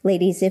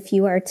Ladies, if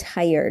you are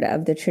tired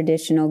of the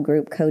traditional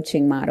group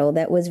coaching model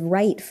that was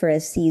right for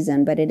a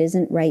season, but it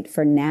isn't right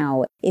for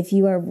now, if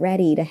you are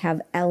ready to have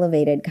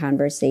elevated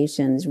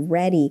conversations,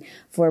 ready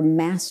for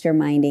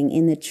masterminding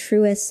in the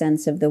truest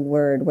sense of the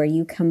word, where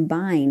you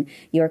combine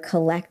your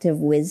collective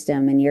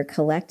wisdom and your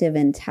collective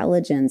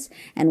intelligence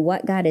and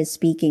what God is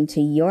speaking to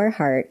your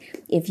heart,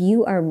 if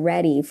you are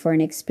ready for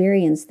an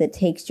experience that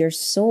takes your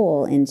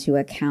soul into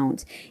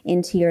account,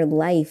 into your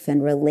life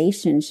and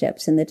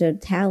relationships and the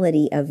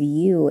totality of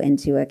you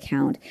into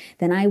account,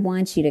 then I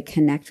want you to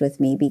connect with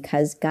me,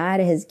 because God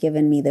has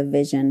given me the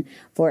vision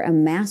for a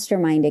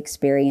mastermind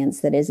experience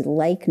that is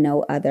like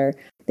no other,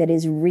 that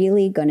is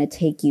really going to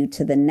take you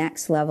to the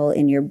next level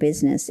in your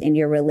business, in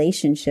your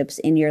relationships,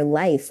 in your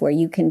life, where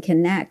you can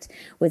connect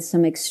with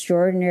some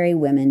extraordinary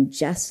women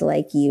just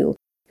like you,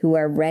 who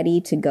are ready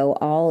to go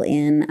all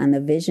in on the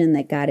vision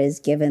that God has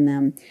given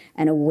them.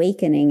 An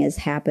awakening is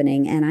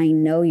happening, and I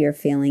know you're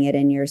feeling it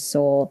in your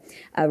soul.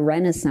 A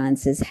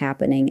renaissance is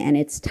happening, and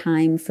it's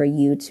time for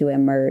you to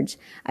emerge.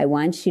 I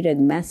want you to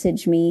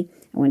message me.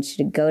 I want you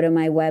to go to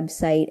my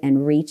website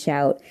and reach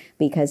out,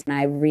 because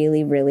I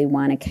really, really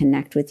want to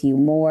connect with you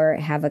more,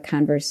 have a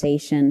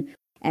conversation,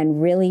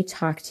 and really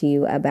talk to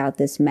you about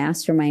this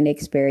mastermind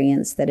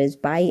experience that is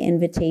by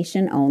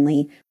invitation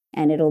only.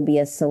 And it'll be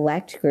a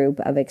select group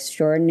of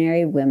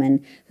extraordinary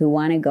women who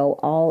want to go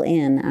all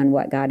in on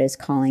what God is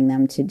calling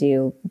them to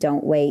do.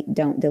 Don't wait,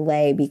 don't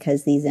delay,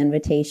 because these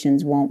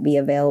invitations won't be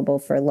available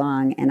for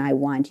long. And I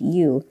want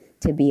you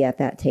to be at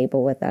that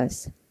table with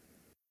us.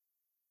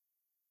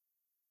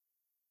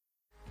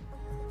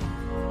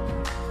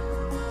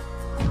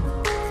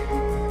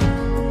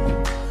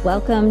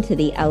 Welcome to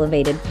the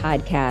Elevated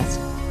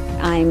Podcast.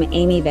 I'm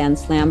Amy Van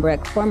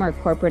Slambrook, former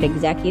corporate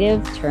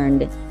executive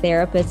turned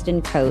therapist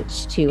and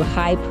coach to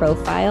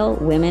high-profile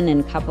women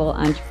and couple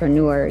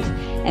entrepreneurs.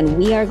 And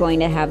we are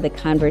going to have the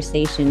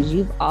conversations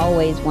you've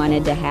always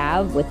wanted to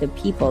have with the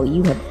people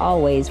you have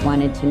always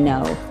wanted to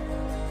know.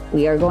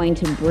 We are going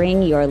to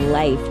bring your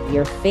life,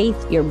 your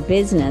faith, your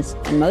business,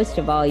 and most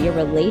of all, your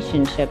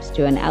relationships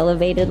to an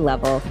elevated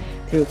level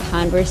through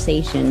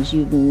conversations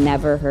you've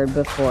never heard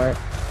before.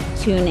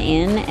 Tune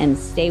in and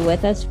stay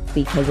with us,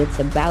 because it's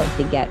about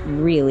to get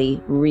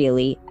really,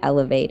 really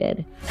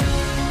elevated.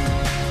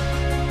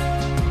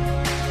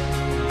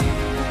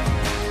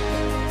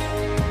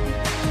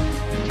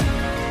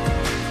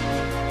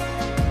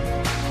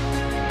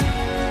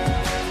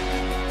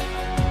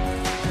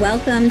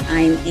 Welcome.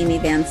 I'm Amy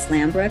Van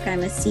Slambrook.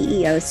 I'm a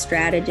CEO,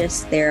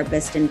 strategist,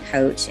 therapist, and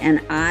coach, and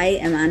I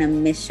am on a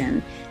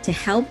mission to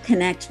help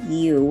connect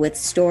you with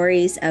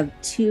stories of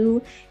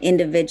two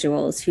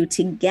individuals who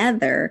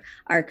together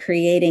are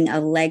creating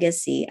a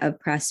legacy of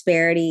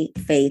prosperity,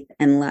 faith,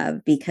 and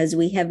love, because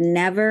we have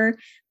never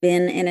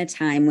been in a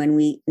time when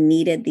we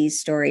needed these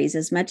stories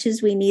as much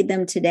as we need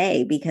them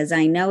today. Because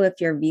I know if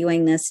you're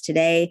viewing this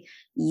today,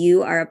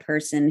 you are a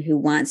person who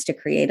wants to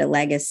create a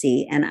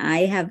legacy. And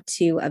I have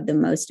two of the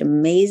most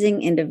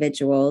amazing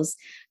individuals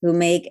who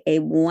make a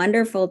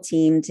wonderful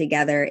team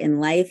together in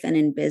life and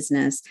in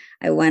business.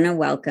 I want to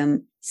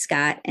welcome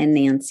Scott and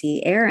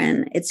Nancy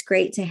Aaron. It's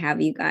great to have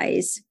you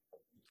guys.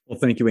 Well,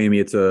 thank you, Amy.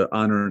 It's an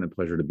honor and a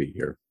pleasure to be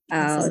here.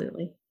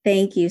 Absolutely.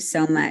 Thank you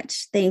so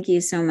much. Thank you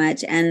so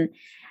much. And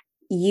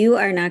you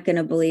are not going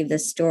to believe the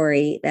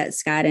story that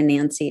Scott and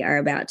Nancy are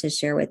about to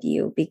share with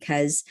you,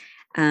 because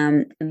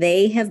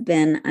they have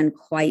been on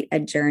quite a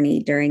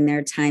journey during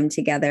their time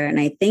together.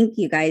 And I think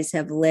you guys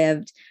have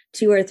lived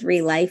 2 or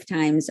 3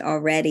 lifetimes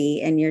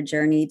already in your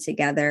journey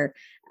together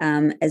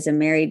as a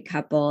married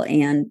couple,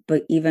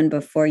 but even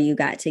before you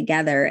got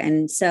together.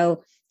 And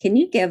so can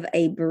you give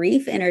a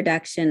brief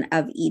introduction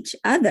of each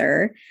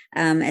other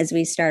as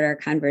we start our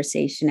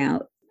conversation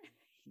out?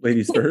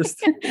 Ladies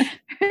first.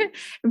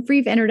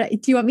 Brief introduction.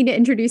 Do you want me to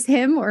introduce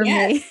him or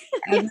yes, me?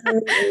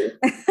 Absolutely.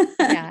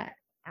 Yeah.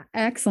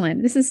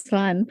 Excellent. This is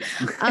fun.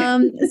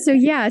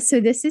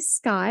 So this is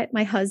Scott,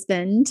 my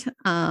husband.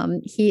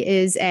 He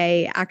is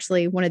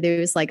actually one of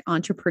those like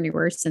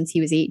entrepreneurs since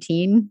he was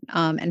 18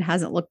 and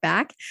hasn't looked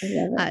back.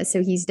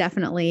 So he's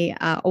definitely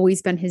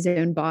always been his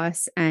own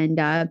boss.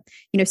 And,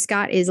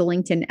 Scott is a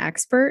LinkedIn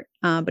expert,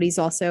 but he's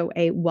also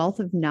a wealth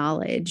of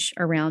knowledge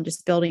around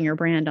just building your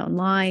brand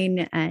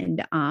online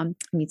and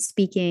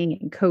speaking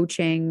and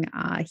coaching.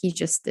 He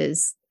just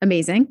is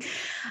amazing.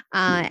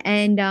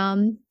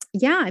 Trying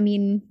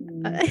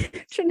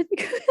to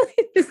think,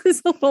 this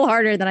is a little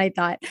harder than I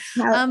thought.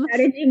 How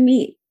did you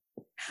meet?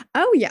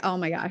 Oh yeah. Oh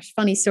my gosh.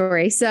 Funny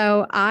story.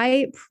 So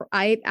I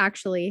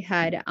actually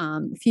had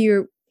a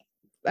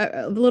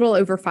little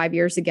over 5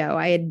 years ago,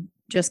 I had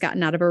just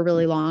gotten out of a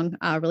really long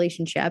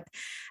relationship.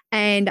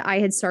 And I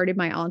had started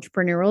my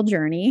entrepreneurial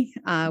journey,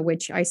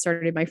 which I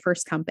started my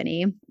first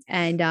company.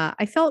 And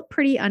I felt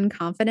pretty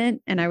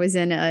unconfident, and I was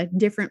in a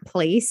different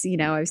place.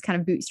 I was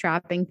kind of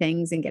bootstrapping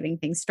things and getting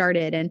things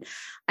started. And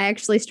I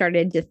actually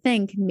started to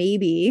think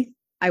maybe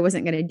I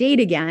wasn't going to date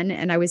again.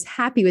 And I was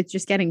happy with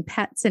just getting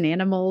pets and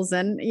animals.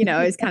 And,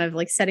 I was kind of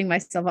like setting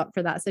myself up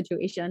for that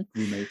situation.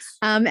 Roommates.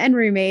 And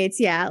roommates.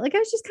 Yeah. Like I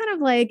was just kind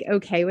of like,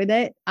 okay with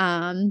it.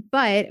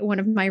 But one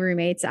of my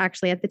roommates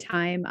actually at the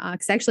time,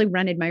 cause I actually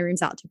rented my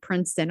rooms out to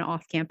Princeton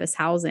off campus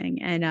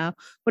housing. And,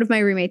 one of my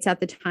roommates at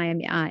the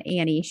time,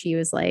 Annie, she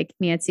was like,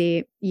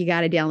 Nancy, you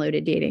got to download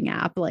a dating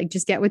app, like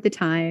just get with the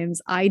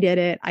times. I did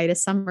it. I had a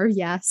summer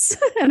yes.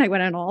 And I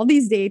went on all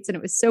these dates and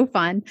it was so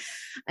fun.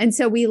 And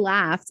so we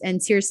laughed,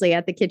 and seriously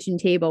at the kitchen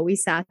table, we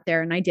sat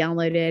there and I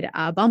downloaded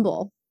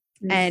Bumble.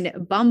 And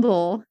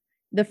Bumble,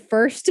 the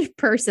first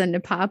person to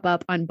pop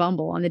up on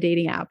Bumble on the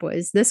dating app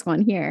was this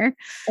one here.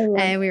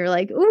 And we were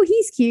like, oh,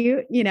 he's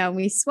cute.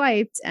 We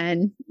swiped,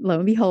 and lo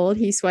and behold,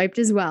 he swiped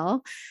as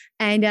well.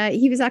 And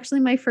he was actually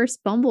my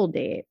first Bumble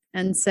date.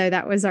 And so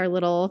that was our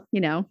little,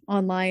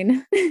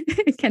 online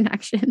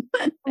connection.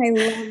 I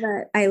love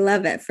it. I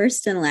love it.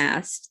 First and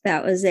last.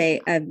 That was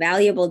a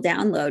valuable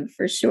download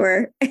for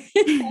sure.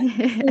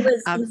 He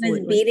was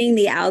beating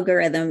the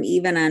algorithm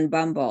even on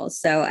Bumble.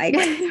 So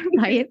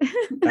right.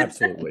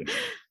 Absolutely.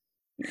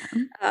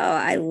 Oh,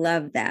 I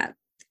love that.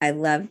 I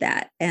love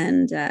that.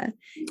 And so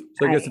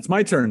I guess it's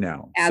my turn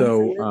now.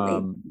 Absolutely.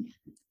 So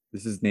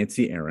this is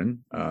Nancy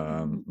Aaron,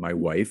 my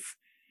wife.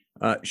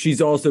 She's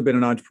also been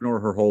an entrepreneur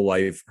her whole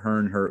life. Her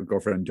and her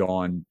girlfriend,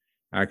 Dawn,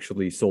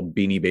 actually sold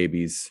Beanie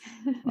Babies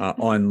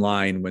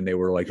online when they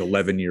were like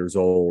 11 years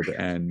old.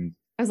 And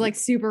I was like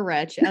super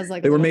rich. I was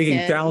like, they were making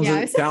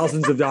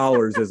thousands of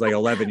dollars as like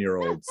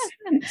 11-year-olds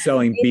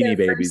selling Beanie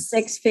Babies.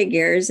 6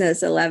 figures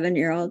as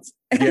 11-year-olds.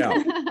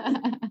 Yeah.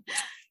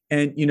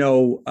 And,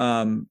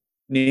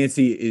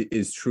 Nancy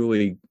is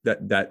truly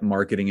that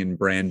marketing and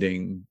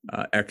branding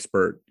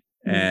expert.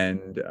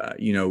 And,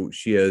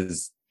 she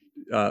has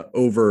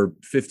over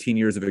 15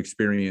 years of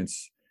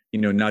experience,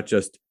 not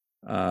just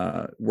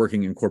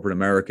working in corporate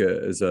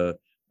America as a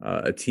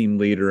team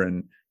leader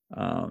and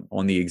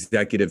on the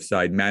executive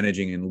side,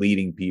 managing and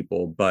leading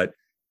people, but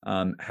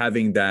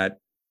having that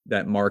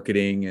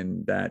marketing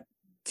and that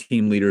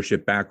team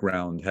leadership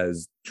background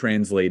has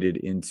translated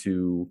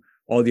into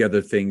all the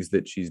other things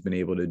that she's been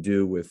able to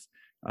do with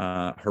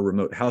her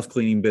remote house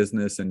cleaning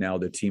business, and now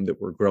the team that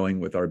we're growing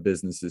with our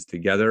businesses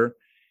together.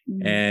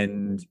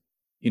 And,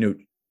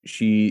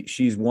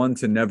 she's one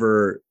to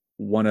never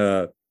want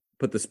to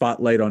put the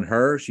spotlight on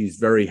her. She's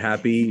very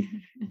happy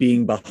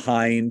being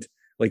behind,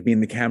 like being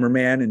the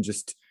cameraman and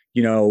just,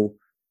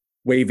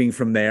 waving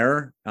from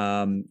there.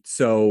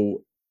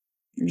 So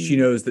she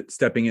knows that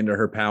stepping into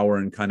her power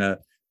and kind of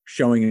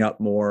showing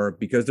up more,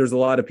 because there's a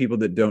lot of people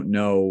that don't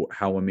know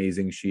how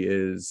amazing she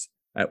is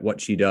at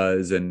what she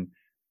does. And,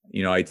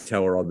 I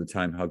tell her all the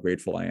time how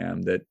grateful I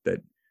am that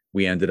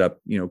we ended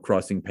up,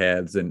 crossing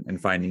paths and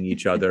finding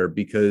each other,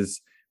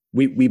 because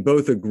we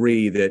both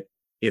agree that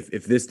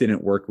if this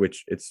didn't work,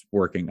 which it's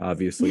working,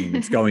 obviously, and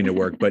it's going to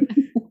work, but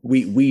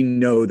we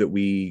know that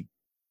we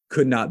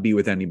could not be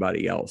with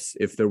anybody else.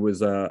 If there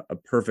was a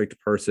perfect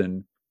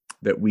person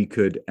that we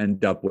could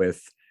end up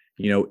with,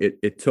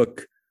 it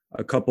took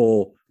a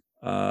couple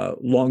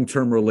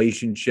long-term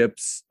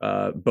relationships,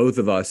 both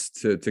of us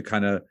to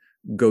kind of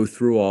go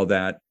through all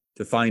that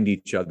to find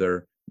each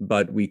other.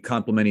 But we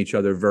complement each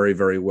other very,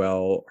 very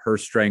well. Her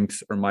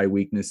strengths are my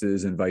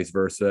weaknesses and vice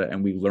versa.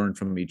 And we learn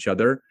from each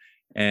other.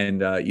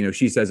 And,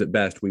 she says it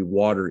best, we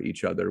water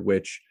each other,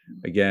 which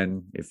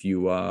again, if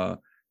you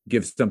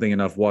give something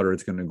enough water,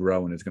 it's going to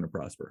grow and it's going to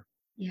prosper.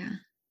 Yeah.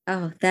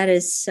 Oh, that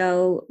is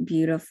so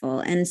beautiful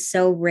and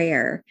so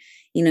rare.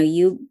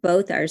 You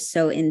both are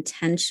so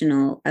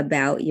intentional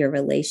about your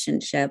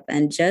relationship,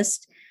 and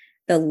just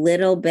the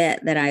little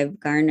bit that I've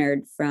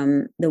garnered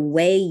from the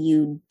way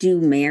you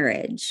do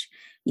marriage,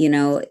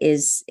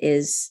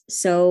 is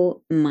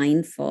so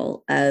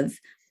mindful of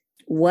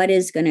what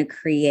is going to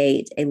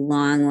create a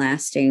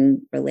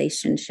long-lasting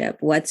relationship,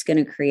 what's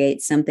going to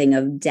create something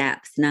of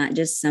depth, not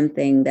just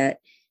something that,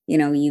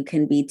 you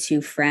can be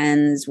two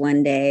friends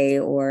one day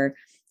or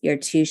you're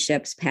two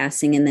ships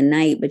passing in the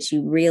night, but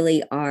you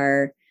really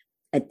are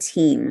a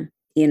team,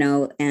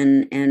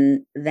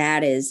 and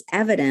that is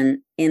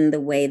evident in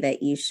the way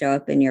that you show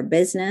up in your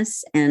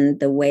business and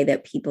the way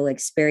that people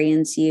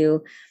experience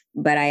you.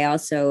 But I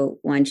also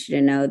want you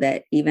to know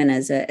that even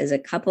as a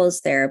couples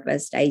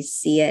therapist, I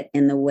see it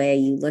in the way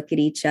you look at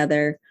each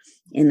other,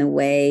 in the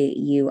way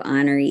you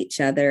honor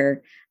each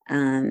other,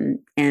 and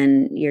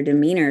your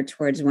demeanor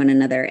towards one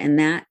another. And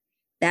that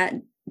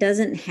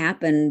doesn't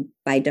happen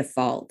by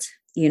default,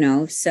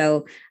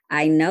 So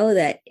I know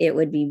that it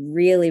would be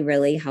really,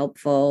 really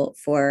helpful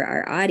for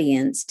our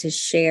audience to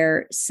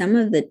share some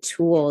of the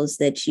tools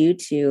that you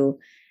two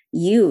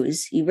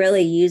use. You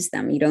really use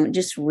them. You don't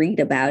just read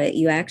about it.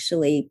 You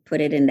actually put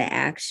it into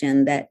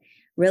action, that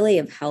really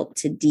have helped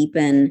to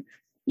deepen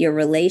your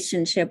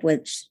relationship,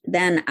 which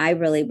then I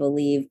really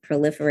believe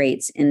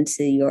proliferates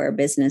into your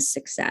business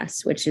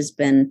success, which has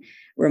been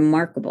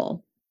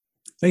remarkable.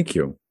 Thank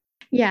you.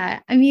 Yeah.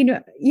 I mean,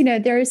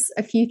 there's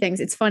a few things.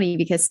 It's funny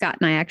because Scott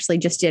and I actually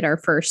just did our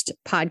first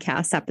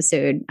podcast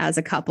episode as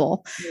a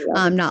couple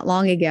not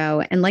long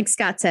ago. And like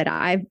Scott said,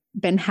 I've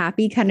been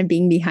happy kind of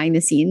being behind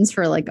the scenes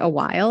for like a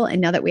while.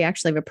 And now that we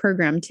actually have a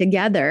program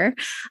together,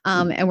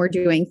 and we're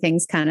doing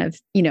things kind of,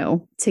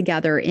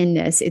 together in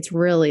this, it's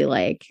really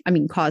like,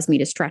 caused me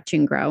to stretch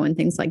and grow and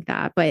things like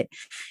that. But,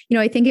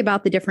 I think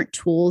about the different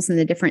tools and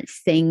the different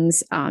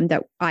things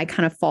that I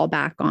kind of fall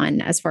back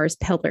on as far as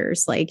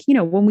pillars, like,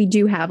 when we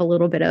do have a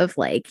little bit of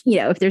like,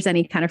 if there's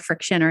any kind of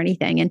friction or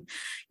anything. And,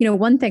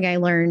 one thing I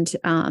learned,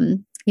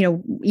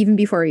 even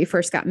before we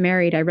first got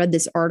married, I read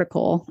this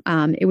article.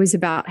 It was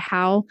about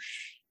how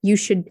you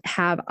should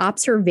have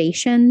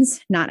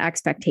observations, not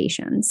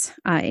expectations,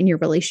 in your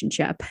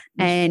relationship.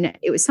 And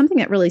it was something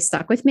that really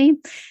stuck with me.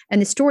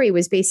 And the story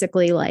was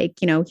basically like,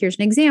 here's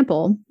an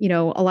example.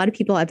 A lot of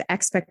people have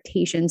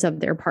expectations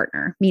of their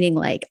partner, meaning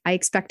like, I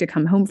expect to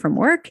come home from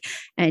work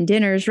and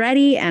dinner's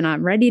ready and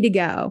I'm ready to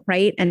go.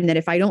 Right. And that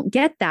if I don't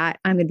get that,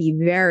 I'm going to be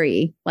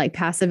very like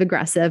passive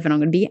aggressive and I'm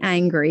going to be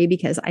angry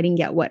because I didn't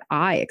get what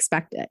I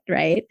expected.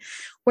 Right.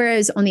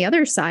 Whereas on the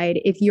other side,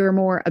 if you're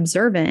more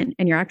observant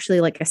and you're actually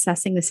like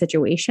assessing the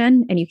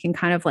situation and you can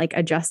kind of like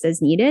adjust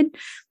as needed,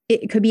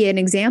 it could be an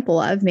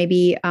example of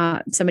maybe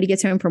somebody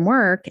gets home from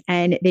work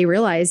and they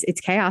realize it's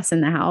chaos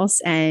in the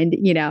house. And,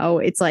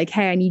 it's like,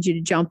 hey, I need you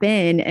to jump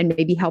in and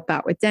maybe help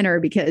out with dinner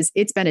because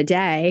it's been a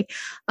day.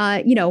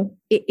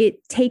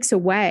 It takes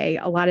away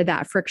a lot of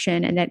that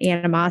friction and that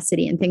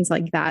animosity and things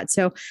like that.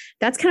 So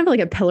that's kind of like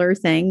a pillar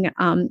thing.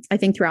 I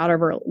think throughout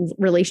our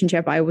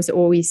relationship, I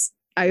always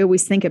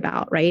think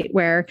about, right?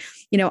 Where,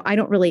 I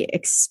don't really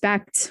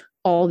expect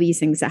all these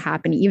things to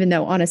happen, even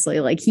though honestly,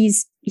 like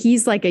he's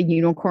like a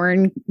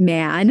unicorn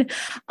man.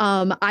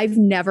 I've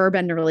never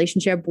been in a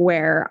relationship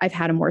where I've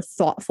had a more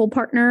thoughtful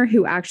partner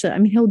who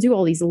actually, he'll do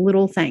all these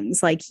little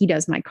things. Like he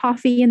does my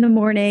coffee in the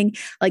morning,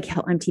 like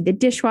he'll empty the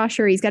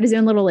dishwasher. He's got his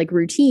own little like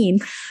routine,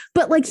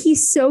 but like,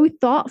 he's so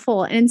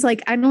thoughtful. And it's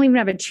like, I don't even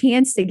have a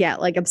chance to get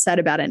like upset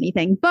about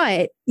anything,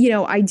 but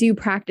I do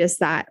practice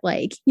that.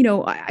 Like,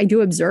 I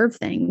do observe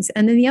things.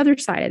 And then the other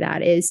side of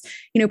that is,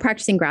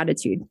 practicing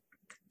gratitude.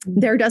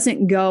 There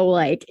doesn't go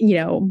like,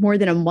 more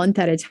than a month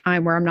at a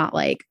time where I'm not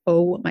like,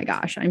 oh my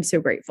gosh, I'm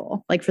so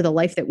grateful like for the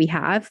life that we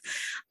have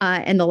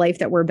and the life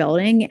that we're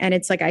building. And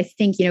it's like, I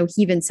think, he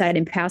even said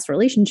in past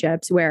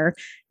relationships where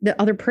the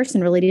other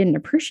person really didn't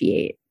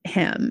appreciate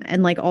him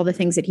and like all the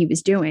things that he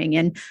was doing.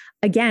 And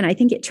again, I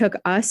think it took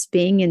us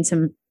being in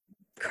some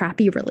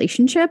crappy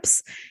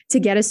relationships to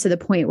get us to the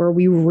point where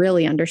we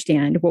really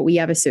understand what we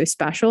have is so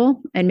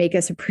special and make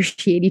us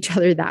appreciate each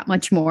other that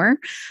much more.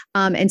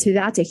 And so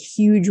that's a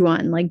huge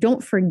one. Like,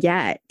 don't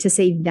forget to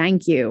say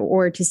thank you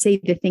or to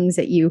say the things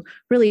that you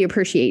really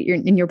appreciate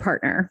in your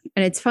partner.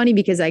 And it's funny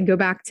because I go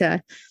back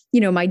to,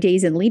 my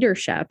days in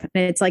leadership.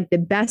 And it's like the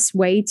best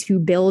way to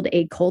build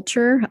a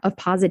culture of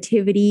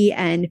positivity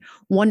and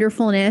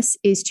wonderfulness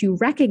is to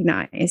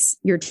recognize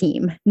your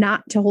team,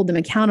 not to hold them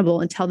accountable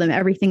and tell them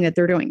everything that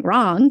they're doing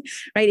wrong,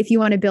 right? If you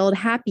want to build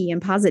happy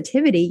and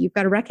positivity, you've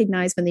got to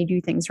recognize when they do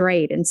things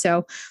right. And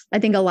so I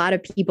think a lot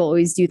of people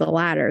always do the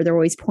latter. They're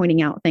always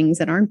pointing out things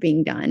that aren't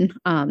being done,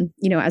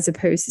 as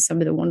opposed to some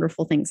of the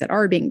wonderful things that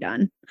are being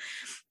done.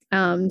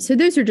 So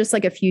those are just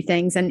like a few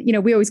things. And,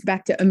 we always go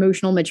back to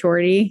emotional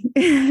maturity,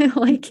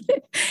 like,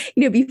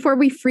 before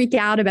we freak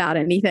out about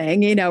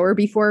anything, or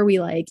before we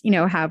like,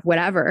 have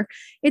whatever,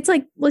 it's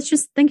like, let's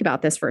just think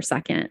about this for a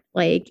second.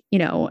 Like,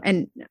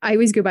 and I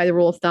always go by the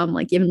rule of thumb,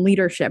 like in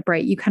leadership,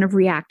 right? You kind of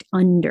react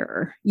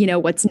under,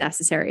 what's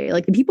necessary.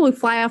 Like the people who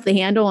fly off the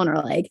handle and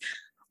are like,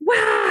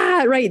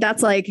 wow, right.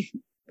 That's like,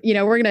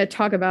 we're going to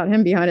talk about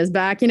him behind his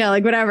back,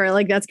 like whatever,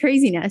 like that's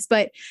craziness.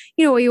 But,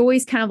 we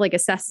always kind of like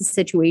assess the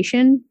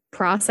situation,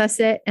 process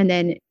it, and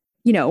then,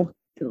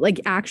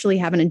 like actually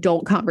have an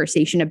adult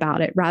conversation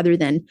about it rather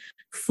than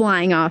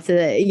flying off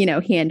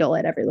the, handle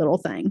at every little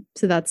thing.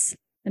 So that's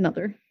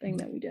another thing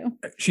that we do.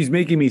 She's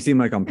making me seem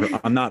like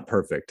I'm not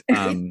perfect.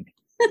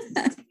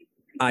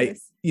 I've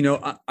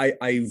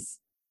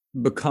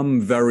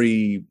become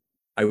very,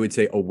 I would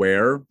say,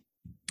 aware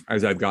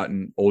as I've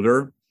gotten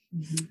older.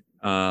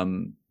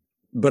 Mm-hmm.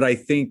 But I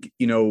think,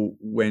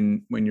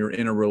 when you're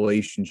in a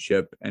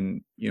relationship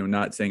and,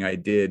 not saying I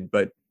did,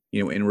 but,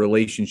 in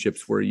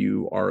relationships where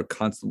you are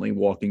constantly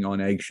walking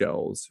on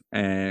eggshells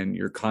and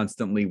you're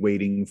constantly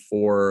waiting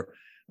for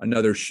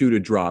another shoe to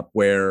drop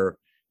where,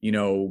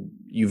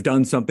 you've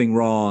done something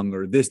wrong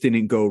or this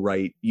didn't go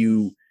right,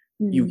 you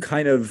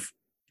kind of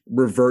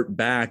revert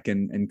back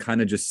and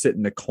kind of just sit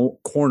in the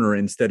corner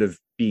instead of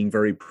being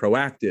very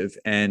proactive.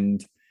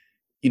 And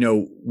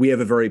we have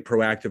a very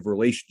proactive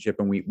relationship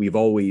and we've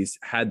always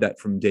had that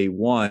from day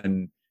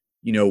one.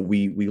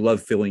 We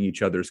love filling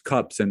each other's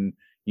cups. And,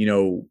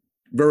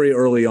 very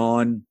early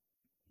on,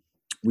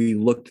 we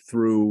looked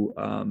through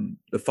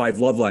the 5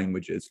 love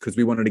languages because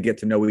we wanted to get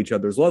to know each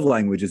other's love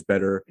languages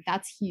better.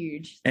 That's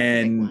huge.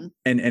 And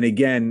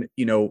again,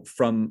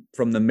 from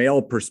the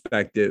male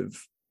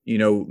perspective,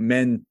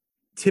 men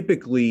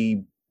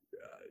typically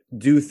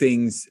do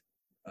things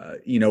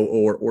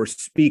or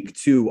speak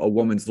to a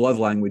woman's love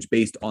language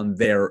based on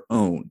their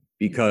own,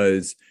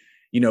 because,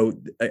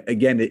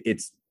 again,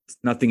 it's it's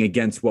nothing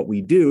against what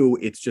we do.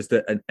 It's just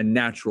a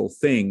natural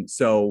thing.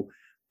 So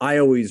I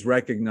always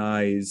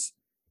recognize,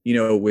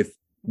 with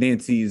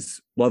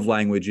Nancy's love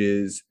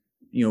languages,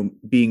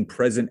 being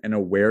present and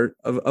aware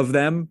of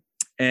them.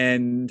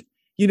 And,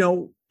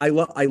 I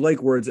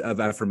like words of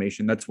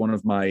affirmation. That's one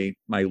of my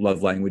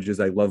love languages.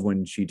 I love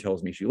when she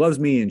tells me she loves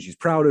me and she's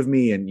proud of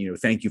me and,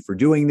 thank you for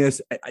doing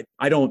this.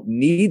 I don't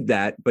need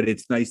that, but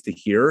it's nice to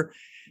hear.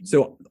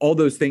 So all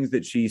those things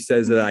that she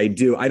says that I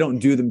do, I don't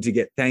do them to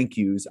get thank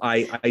yous.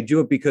 I do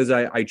it because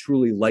I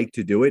truly like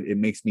to do it. It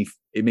makes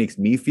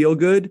me feel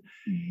good.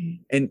 Mm-hmm.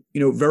 And,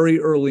 very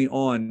early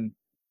on,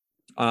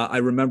 I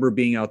remember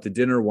being out to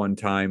dinner one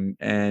time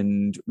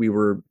and we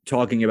were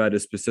talking about a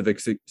specific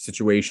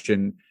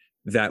situation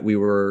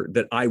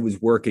that I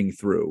was working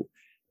through.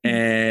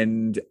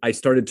 And I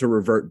started to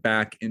revert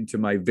back into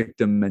my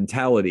victim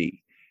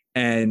mentality.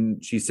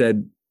 And she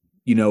said,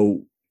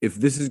 if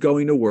this is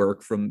going to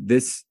work from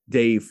this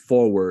day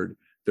forward,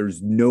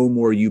 there's no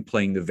more you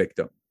playing the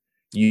victim.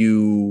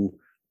 You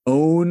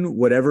own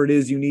whatever it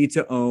is you need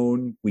to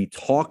own. We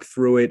talk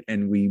through it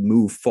and we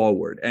move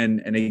forward. And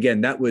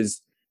again, that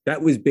was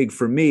big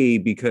for me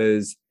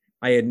because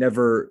I had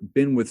never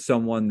been with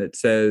someone that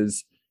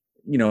says,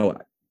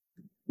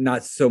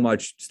 not so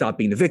much stop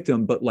being the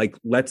victim, but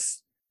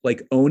let's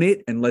own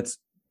it and let's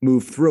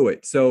move through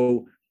it.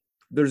 So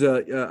there's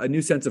a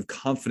new sense of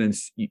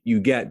confidence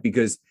you get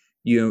because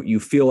you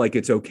feel like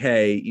it's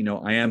okay.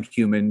 I am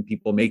human.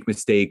 People make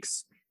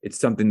mistakes. It's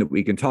something that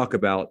we can talk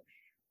about.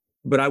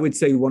 But I would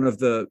say one of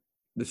the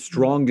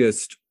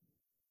strongest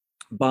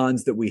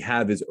bonds that we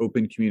have is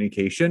open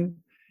communication.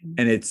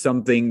 And it's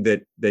something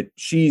that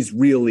she's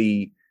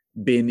really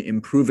been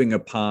improving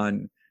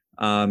upon.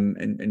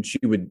 And she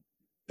would,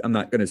 I'm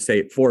not going to say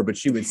it but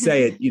she would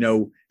say it,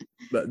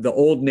 the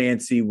old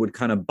Nancy would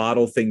kind of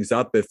bottle things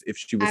up if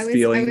she was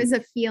feeling. I was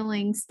a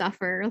feeling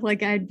stuffer.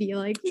 Like I'd be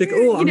like,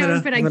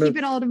 but I keep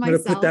it all to myself. I'm going to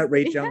put that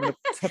right down. I'm going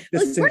to tuck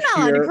this in we're not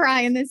allowed to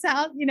cry in this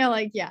house,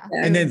 yeah.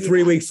 And then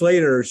 3 weeks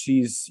later,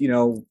 she's,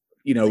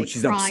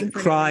 she's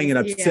crying and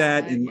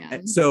upset.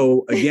 And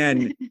so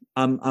again,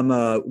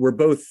 we're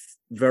both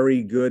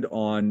very good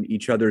on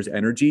each other's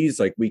energies.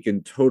 Like we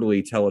can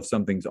totally tell if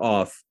something's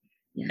off.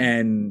 Yeah.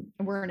 And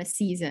we're in a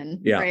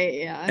season, yeah. Right?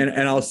 Yeah.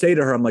 And I'll say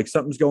to her, I'm like,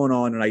 something's going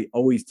on. And I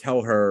always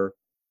tell her,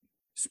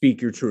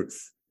 speak your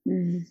truth.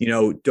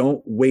 Mm-hmm.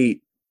 Don't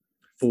wait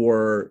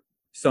for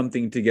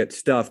something to get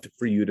stuffed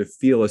for you to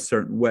feel a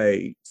certain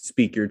way.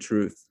 Speak your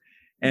truth.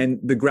 And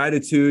the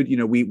gratitude,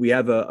 we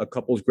have a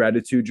couple's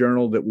gratitude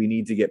journal that we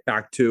need to get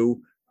back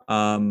to.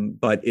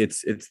 But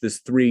it's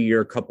this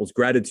 3-year couple's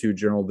gratitude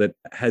journal that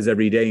has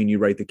every day and you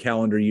write the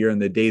calendar year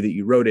and the day that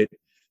you wrote it.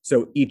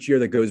 So each year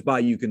that goes by,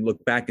 you can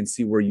look back and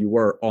see where you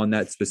were on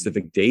that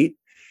specific date.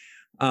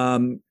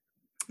 And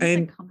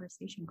like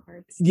conversation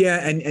cards. Yeah.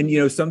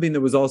 And something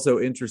that was also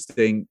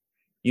interesting,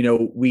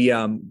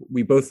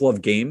 we both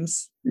love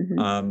games,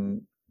 mm-hmm.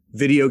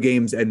 Video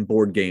games and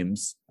board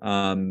games.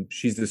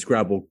 She's the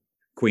Scrabble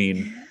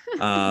queen.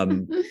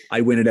 I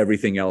win at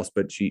everything else,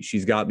 but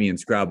she's got me in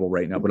Scrabble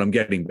right now, but I'm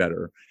getting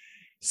better.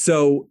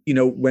 So,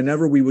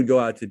 whenever we would go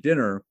out to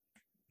dinner,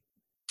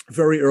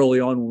 very early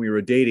on when we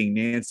were dating,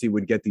 Nancy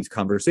would get these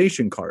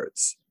conversation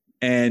cards.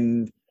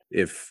 And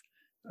if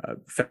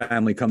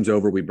family comes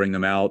over, we bring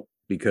them out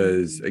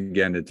because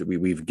again,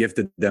 we've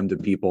gifted them to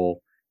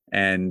people,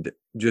 and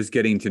just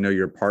getting to know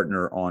your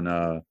partner on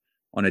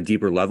a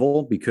deeper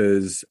level,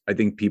 because I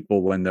think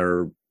people, when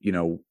they're,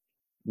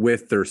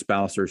 with their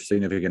spouse or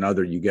significant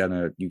other, you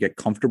get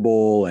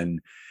comfortable and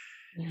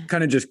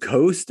kind of just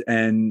coast.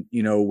 And,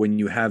 when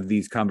you have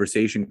these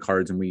conversation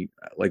cards, and we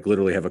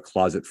literally have a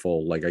closet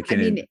full,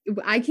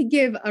 I could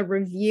give a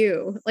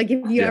review. Like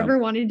if you ever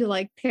wanted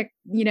to pick,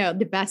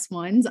 the best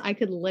ones, I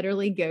could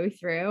literally go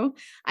through.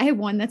 I have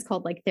one that's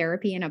called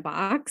therapy in a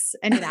box,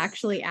 and it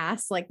actually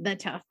asks the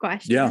tough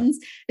questions.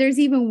 Yeah. There's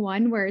even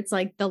one where it's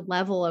the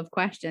level of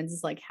questions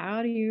is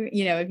how do you,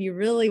 if you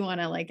really want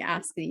to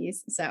ask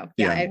these. So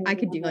I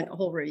could do a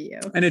whole review.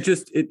 And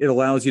it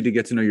allows you to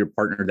get to know your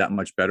partner that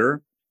much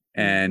better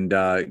and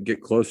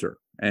get closer.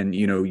 And,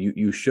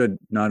 you should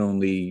not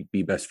only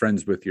be best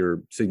friends with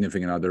your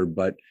significant other,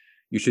 but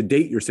you should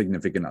date your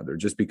significant other.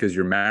 Just because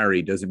you're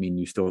married doesn't mean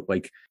you still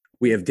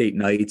we have date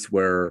nights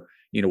where,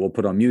 we'll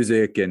put on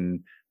music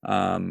and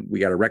we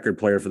got a record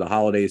player for the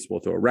holidays. We'll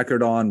throw a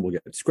record on, we'll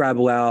get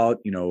Scrabble out,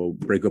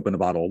 break open a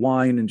bottle of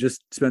wine and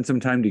just spend some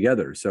time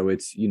together. So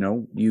it's,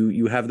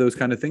 you have those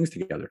kind of things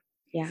together.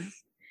 Yeah.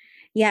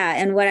 Yeah.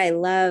 And what I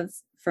love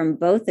from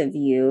both of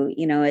you,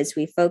 as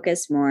we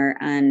focus more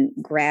on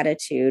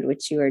gratitude,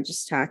 which you were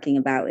just talking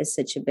about is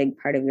such a big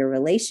part of your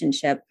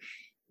relationship,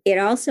 it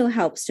also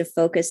helps to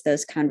focus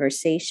those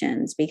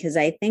conversations, because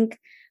I think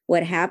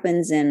what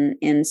happens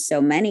in so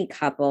many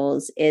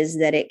couples is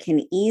that it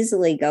can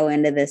easily go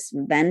into this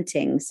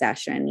venting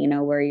session,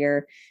 where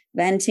you're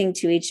venting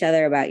to each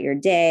other about your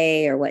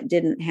day or what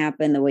didn't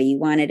happen the way you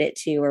wanted it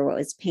to, or what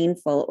was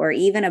painful, or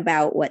even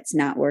about what's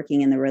not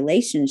working in the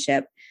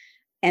relationship.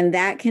 And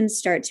that can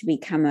start to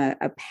become a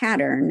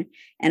pattern.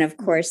 And of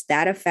course,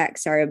 that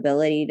affects our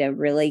ability to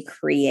really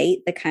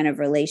create the kind of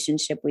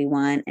relationship we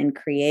want and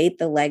create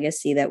the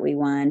legacy that we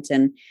want.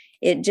 And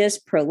it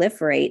just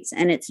proliferates,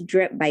 and it's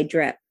drip by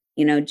drip,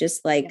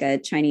 just like a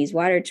Chinese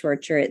water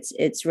torture.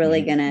 It's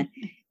really going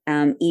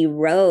to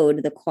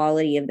erode the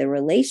quality of the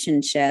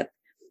relationship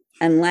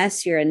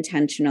unless you're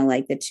intentional,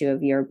 like the two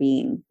of you are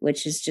being,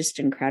 which is just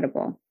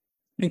incredible.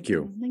 Thank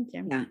you. Thank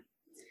you. Yeah.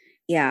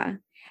 Yeah.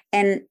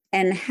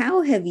 And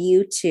how have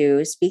you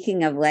two,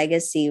 speaking of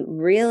legacy,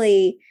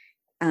 really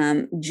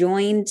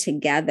joined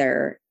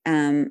together?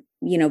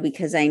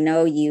 Because I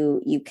know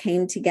you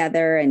came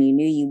together and you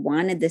knew you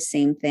wanted the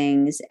same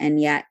things, and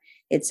yet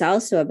it's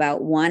also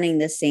about wanting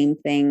the same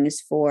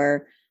things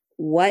for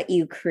what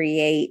you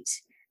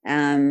create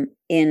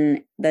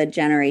in the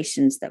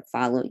generations that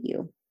follow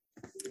you.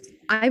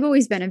 I've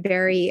always been a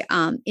very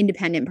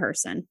independent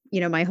person,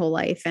 my whole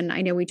life. And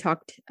I know we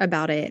talked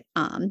about it,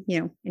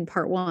 in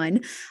part one,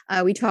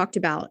 we talked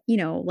about,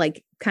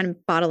 like kind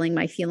of bottling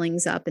my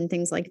feelings up and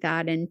things like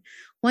that. And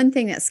one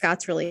thing that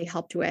Scott's really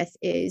helped with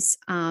is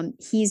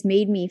he's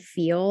made me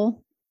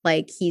feel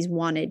like he's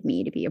wanted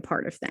me to be a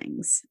part of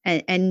things.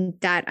 And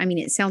that,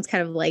 it sounds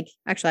kind of like,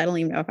 actually, I don't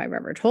even know if I've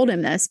ever told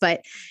him this,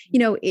 but,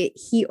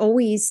 he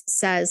always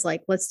says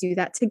like, let's do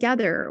that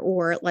together,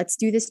 or let's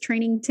do this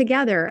training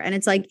together. And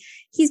it's like,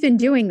 he's been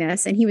doing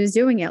this and he was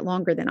doing it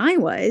longer than I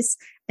was.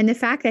 And the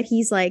fact that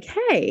he's like,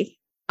 hey,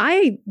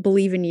 I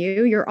believe in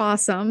you, you're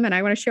awesome, and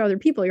I want to show other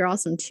people you're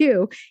awesome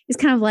too, is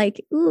kind of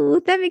like,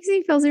 ooh, that makes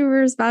me feel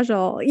super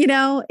special.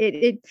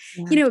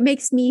 It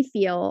makes me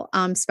feel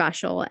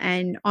special.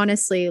 And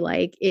honestly,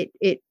 like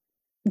it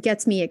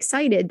gets me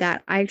excited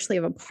that I actually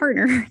have a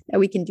partner that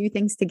we can do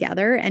things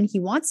together, and he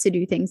wants to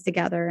do things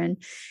together.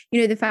 And,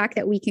 the fact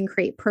that we can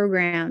create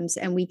programs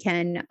and we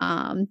can,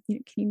 can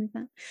you move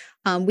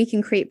that? We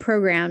can create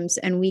programs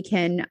and we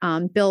can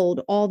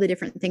build all the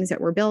different things that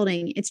we're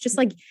building. It's just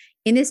like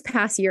in this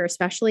past year,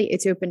 especially,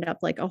 it's opened up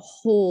like a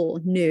whole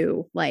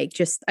new,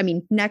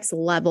 next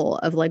level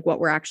of like what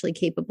we're actually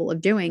capable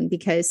of doing.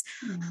 Because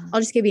I'll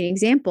just give you an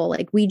example.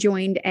 Like we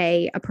joined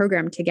a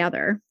program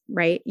together,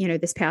 right?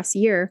 This past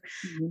year.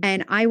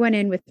 And I went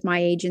in with my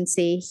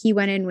agency, he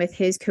went in with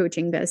his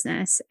coaching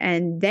business,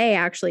 and they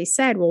actually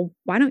said, well,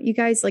 why don't you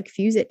guys like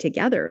fuse it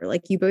together?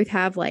 Like you both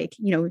have like,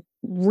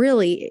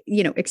 really,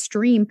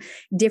 extreme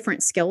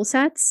different skill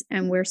sets,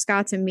 and where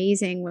Scott's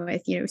amazing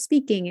with,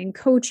 speaking and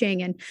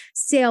coaching and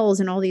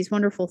sales and all these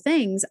wonderful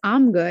things.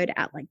 I'm good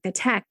at like the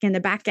tech and the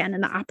back end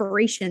and the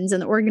operations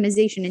and the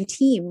organization and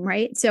team.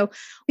 Right. So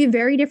we have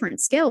very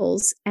different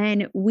skills,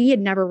 and we had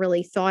never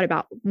really thought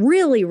about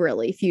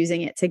really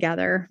fusing it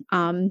together,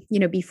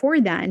 before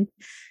then.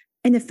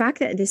 And the fact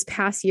that this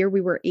past year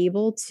we were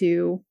able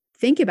to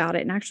think about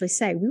it and actually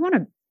say, we want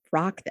to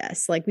rock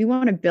this. Like we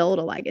want to build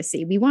a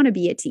legacy. We want to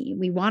be a team.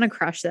 We want to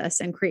crush this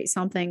and create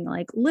something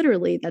like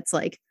literally that's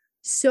like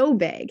so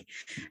big.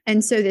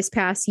 And so this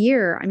past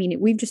year,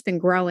 we've just been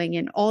growing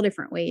in all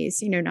different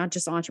ways, not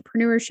just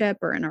entrepreneurship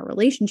or in our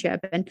relationship.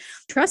 And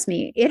trust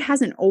me, it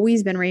hasn't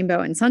always been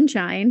rainbow and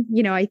sunshine.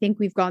 I think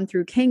we've gone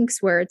through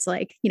kinks where it's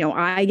like,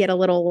 I get a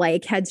little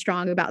like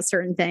headstrong about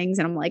certain things,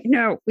 and I'm like,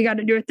 no, we got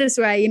to do it this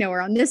way.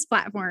 We're on this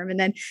platform. And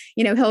then,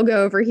 he'll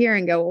go over here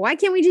and go, well, why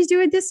can't we just do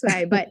it this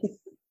way? But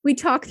we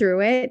talk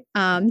through it.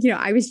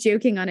 I was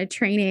joking on a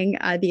training,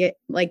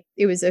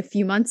 it was a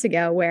few months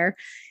ago, where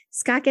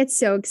Scott gets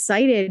so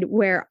excited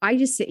where I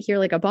just sit here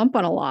like a bump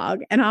on a log.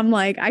 And I'm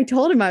like, I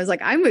told him, I was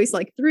like, I almost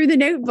like threw the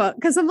notebook,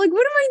 because I'm like,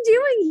 what am I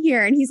doing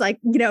here? And he's like,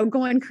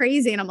 going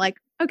crazy. And I'm like,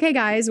 okay,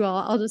 guys, well,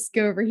 I'll just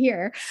go over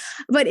here.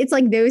 But it's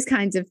like those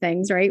kinds of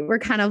things, right? We're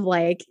kind of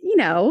like,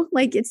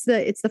 like it's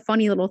the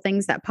funny little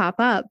things that pop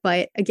up.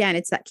 But again,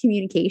 it's that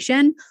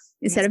communication.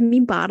 Instead of me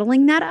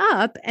bottling that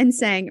up and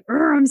saying,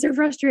 I'm so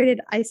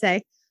frustrated, I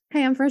say,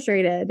 hey, I'm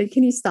frustrated.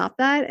 Can you stop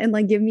that? And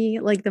like, give me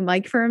like the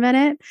mic for a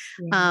minute.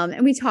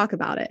 And we talk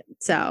about it.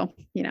 So,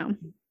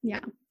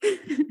 yeah.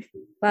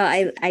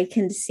 Well, I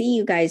can see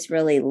you guys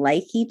really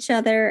like each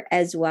other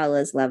as well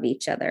as love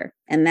each other.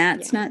 And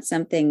that's not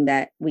something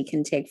that we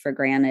can take for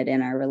granted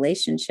in our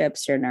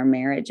relationships or in our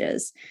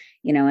marriages,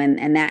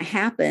 and that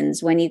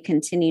happens when you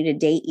continue to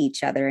date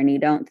each other and you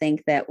don't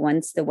think that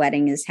once the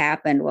wedding has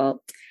happened,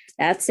 well,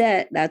 that's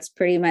it. That's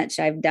pretty much,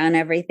 I've done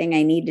everything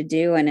I need to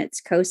do, and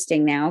it's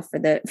coasting now for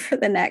the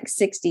next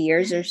 60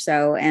 years or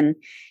so. And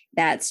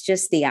that's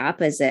just the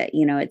opposite.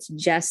 It's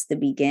just the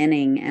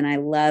beginning. And I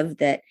love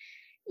that,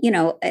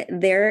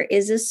 there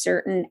is a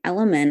certain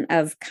element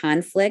of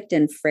conflict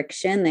and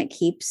friction that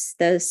keeps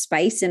the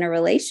spice in a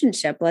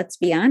relationship. Let's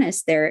be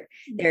honest, there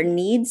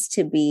needs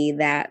to be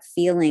that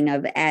feeling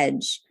of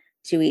edge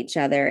to each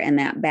other and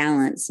that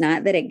balance,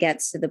 not that it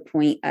gets to the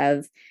point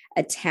of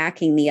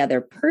attacking the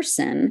other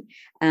person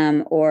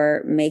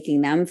or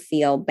making them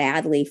feel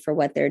badly for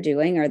what they're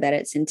doing or that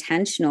it's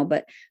intentional,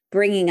 but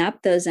bringing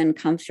up those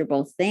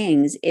uncomfortable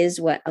things is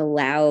what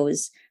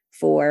allows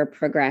for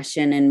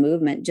progression and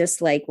movement.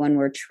 Just like when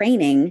we're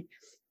training,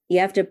 you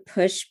have to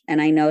push.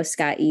 And I know,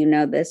 Scott, you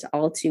know this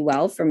all too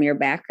well from your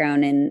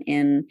background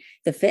in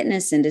the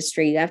fitness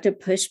industry. You have to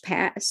push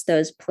past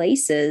those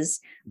places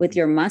with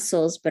your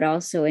muscles, but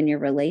also in your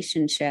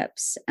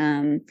relationships.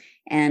 And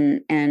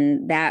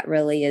that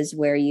really is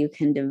where you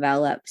can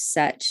develop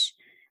such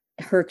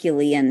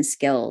Herculean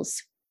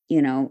skills,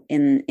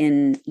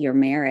 in your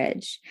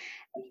marriage.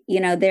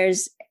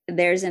 There's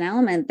an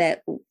element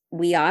that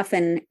we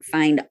often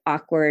find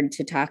awkward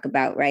to talk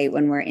about, right?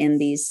 When we're in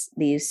these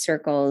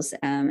circles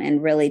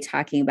and really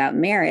talking about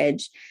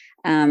marriage.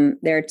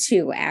 There are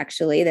two,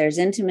 actually. There's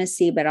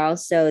intimacy, but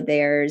also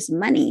there's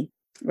money,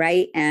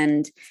 right?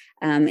 And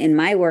in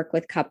my work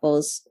with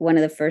couples, one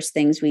of the first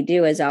things we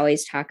do is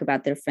always talk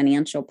about their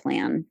financial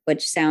plan,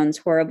 which sounds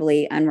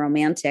horribly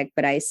unromantic.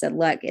 But I said,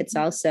 look, it's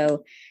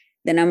also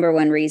the number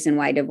one reason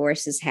why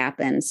divorces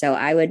happen. So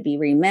I would be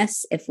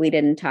remiss if we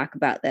didn't talk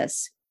about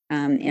this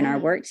in our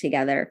work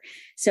together.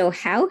 So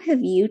how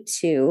have you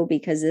two,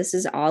 because this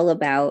is all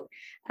about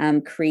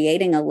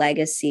creating a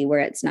legacy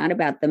where it's not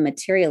about the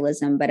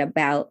materialism, but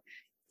about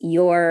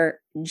your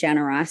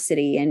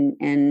generosity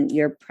and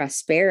your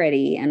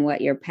prosperity and what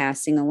you're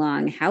passing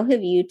along. How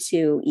have you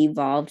two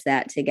evolved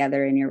that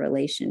together in your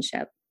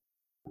relationship?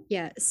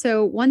 Yeah.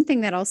 So one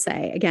thing that I'll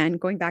say, again,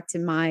 going back to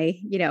my,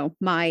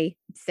 my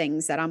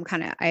things that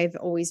I've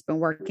always been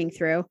working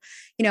through,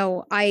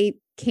 I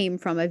came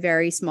from a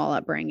very small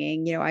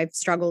upbringing. I've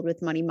struggled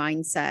with money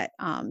mindset,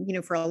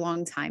 for a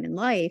long time in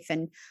life.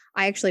 And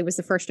I actually was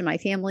the first in my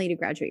family to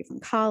graduate from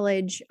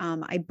college.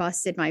 I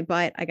busted my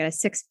butt. I got a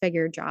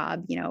 6-figure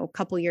job, a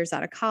couple years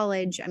out of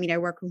college. I mean, I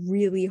worked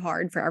really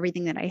hard for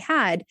everything that I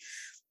had.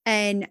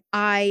 And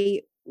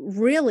I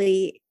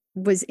really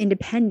was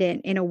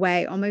independent in a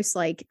way, almost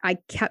like I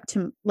kept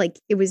him, like,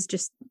 it was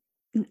just,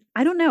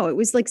 I don't know. It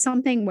was like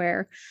something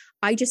where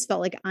I just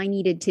felt like I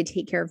needed to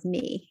take care of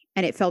me.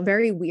 And it felt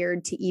very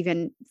weird to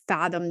even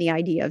fathom the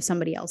idea of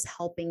somebody else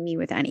helping me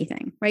with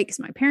anything, right? Because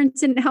my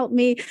parents didn't help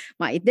me.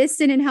 This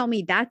didn't help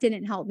me. That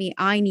didn't help me.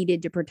 I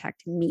needed to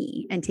protect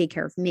me and take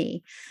care of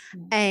me.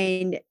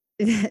 And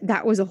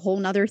that was a whole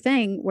nother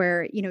thing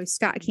where,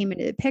 Scott came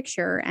into the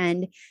picture,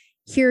 and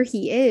here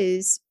he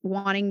is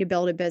wanting to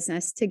build a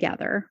business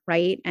together.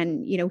 Right.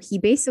 And, he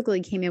basically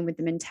came in with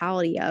the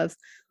mentality of,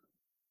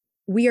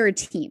 we are a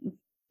team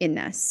in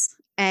this.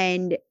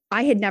 And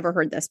I had never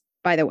heard this,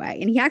 by the way.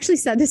 And he actually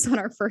said this on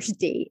our first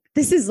date.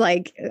 This is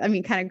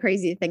kind of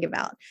crazy to think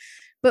about.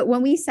 But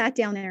when we sat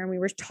down there and we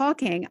were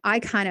talking, I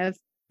kind of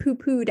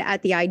poo-pooed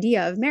at the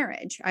idea of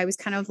marriage. I was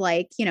kind of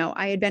like,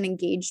 I had been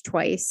engaged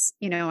twice.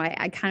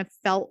 I kind of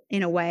felt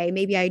in a way,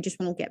 maybe I just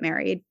won't get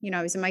married.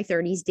 I was in my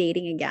 30s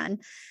dating again.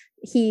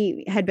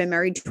 He had been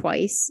married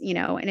twice,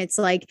 and it's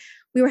like,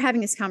 we were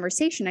having this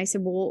conversation. I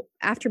said, well,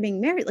 after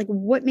being married, like,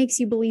 what makes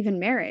you believe in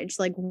marriage?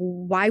 Like,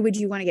 why would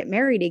you want to get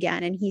married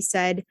again? And he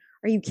said,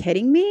 are you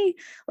kidding me?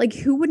 Like,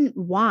 who wouldn't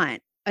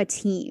want a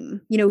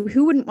team?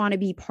 Who wouldn't want to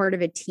be part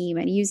of a team?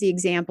 And he used the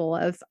example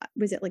of,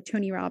 was it like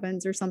Tony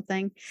Robbins or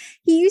something?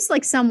 He used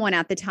like someone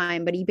at the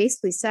time, but he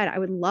basically said, I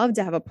would love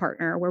to have a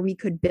partner where we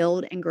could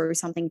build and grow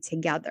something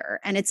together.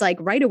 And it's like,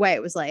 right away,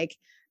 it was like,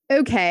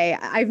 okay,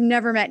 I've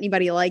never met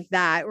anybody like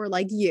that or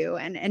like you.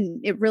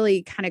 And it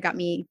really kind of got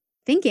me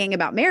thinking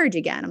about marriage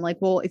again. I'm like,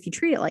 well, if you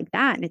treat it like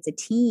that and it's a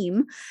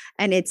team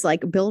and it's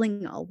like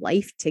building a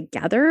life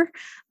together,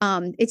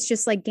 it's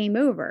just like game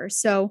over.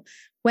 So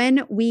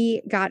when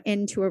we got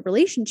into a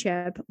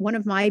relationship, one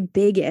of my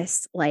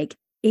biggest like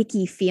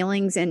icky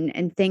feelings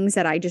and things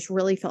that I just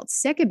really felt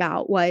sick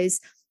about was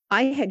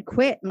I had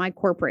quit my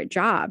corporate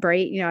job,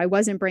 right? I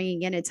wasn't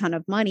bringing in a ton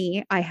of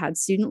money. I had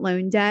student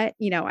loan debt,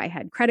 I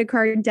had credit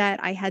card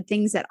debt. I had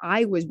things that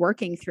I was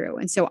working through.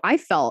 And so I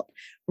felt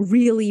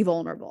really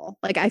vulnerable.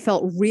 Like I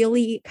felt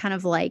really kind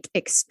of like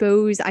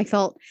exposed. I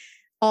felt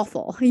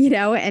awful,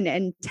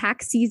 and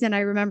tax season, I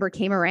remember,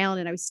 came around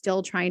and I was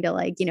still trying to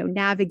like,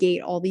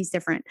 navigate all these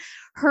different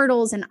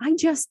hurdles. And I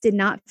just did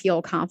not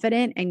feel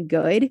confident and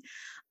good.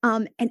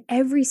 And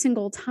every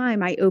single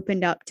time I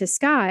opened up to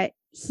Scott,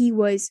 he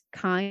was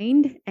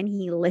kind and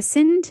he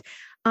listened,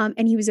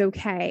 and he was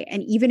okay.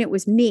 And even it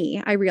was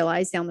me, I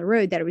realized down the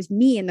road that it was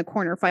me in the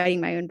corner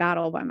fighting my own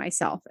battle by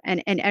myself.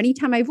 And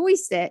anytime I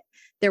voiced it,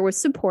 there was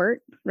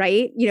support,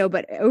 right?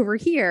 But over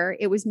here,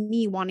 it was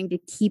me wanting to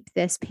keep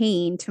this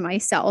pain to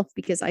myself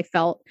because I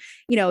felt,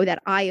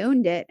 that I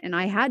owned it and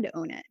I had to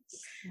own it.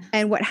 Yeah.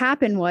 And what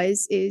happened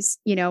is,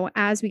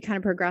 as we kind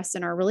of progressed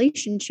in our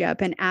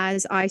relationship and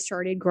as I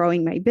started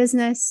growing my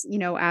business,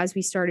 as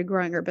we started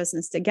growing our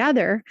business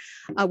together,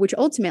 which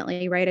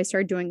ultimately, right, I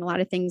started doing a lot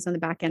of things on the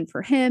back end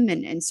for him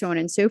and so on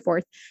and so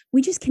forth.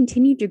 We just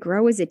continued to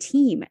grow as a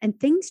team and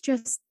things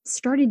just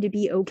started to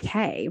be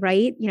okay.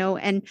 Right.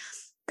 And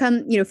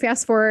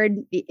fast forward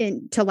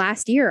to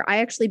last year, I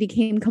actually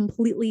became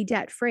completely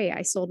debt free.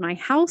 I sold my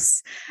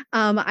house.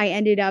 I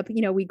ended up,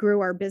 we grew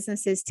our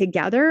businesses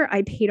together.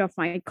 I paid off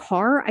my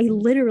car.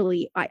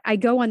 I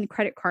go on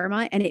Credit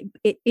Karma and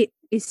it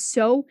is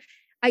so,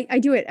 I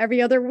do it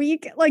every other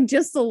week, like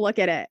just to look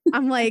at it.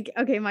 I'm like,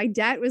 okay, my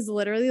debt was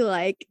literally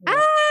like,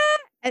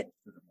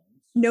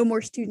 no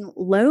more student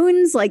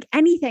loans, like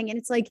anything. And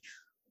it's like,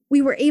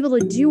 we were able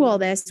to do all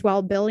this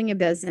while building a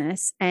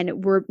business,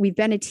 and we've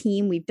been a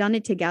team. We've done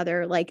it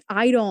together. Like,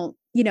 I don't,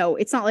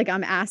 it's not like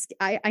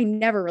I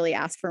never really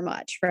ask for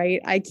much,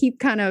 right? I keep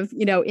kind of,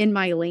 in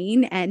my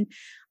lane, and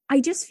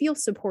I just feel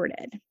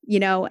supported,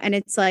 and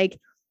it's like,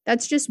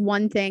 that's just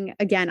one thing.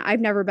 Again, I've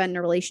never been in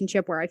a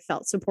relationship where I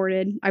felt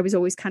supported. I was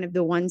always kind of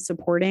the one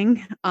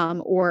supporting,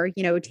 or,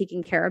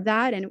 taking care of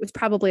that. And it was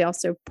probably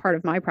also part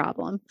of my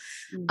problem.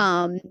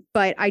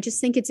 But I just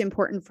think it's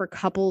important for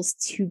couples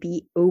to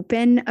be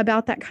open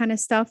about that kind of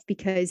stuff,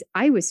 because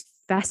I was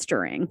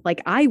festering.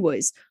 Like, I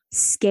was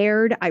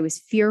scared. I was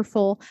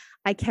fearful.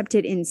 I kept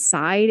it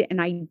inside, and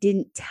I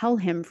didn't tell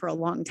him for a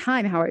long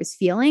time how I was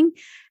feeling.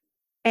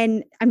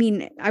 And I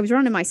mean, I was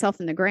running myself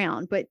in the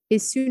ground, but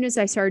as soon as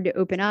I started to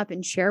open up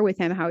and share with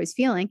him how I was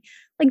feeling,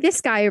 like,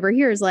 this guy over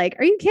here is like,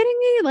 are you kidding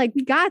me? Like,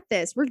 we got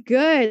this. We're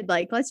good.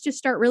 Like, let's just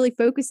start really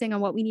focusing on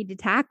what we need to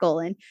tackle.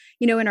 And,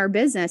 in our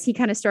business, he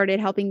kind of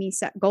started helping me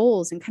set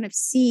goals and kind of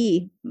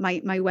see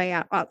my way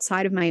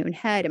outside of my own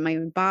head and my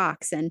own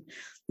box. And,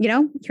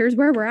 here's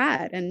where we're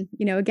at. And,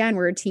 again,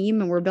 we're a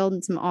team, and we're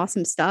building some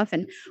awesome stuff,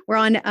 and we're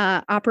on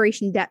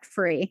Operation Debt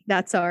Free.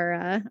 That's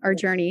our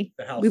journey.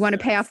 We want to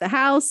pay off the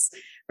house.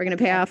 We're going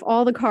to pay off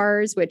all the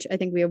cars, which I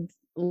think we have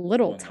a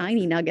little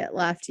tiny nugget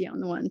left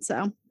on the one.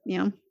 So,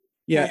 Yeah.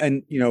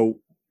 And,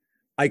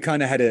 I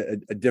kind of had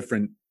a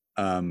different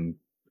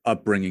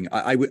upbringing.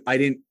 I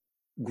didn't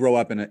grow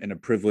up in a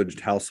privileged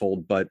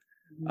household, but,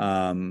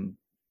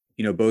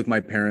 both my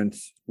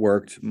parents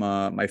worked.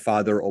 My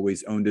father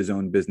always owned his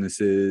own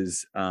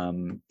businesses.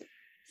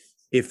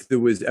 If there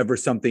was ever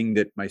something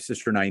that my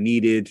sister and I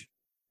needed,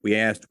 we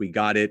asked, we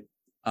got it.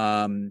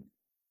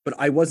 But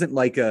I wasn't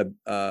like a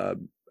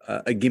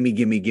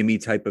gimme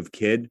type of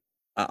kid.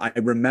 I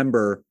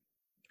remember,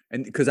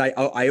 and because I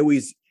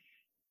always,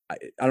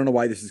 I don't know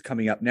why this is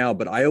coming up now,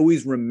 but I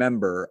always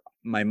remember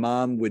my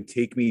mom would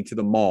take me to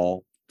the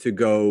mall to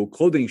go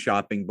clothing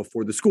shopping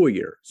before the school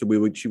year. So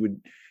she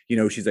would,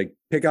 she's like,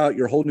 pick out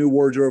your whole new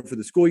wardrobe for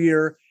the school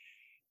year.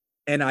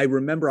 And I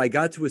remember I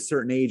got to a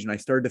certain age and I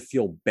started to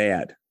feel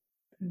bad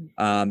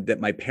that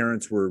my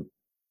parents were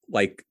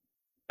like,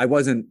 I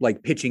wasn't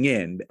like pitching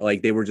in,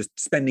 like they were just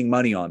spending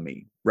money on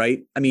me.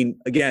 Right. I mean,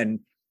 again,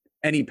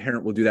 any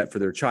parent will do that for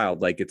their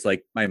child. Like, it's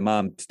like my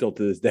mom still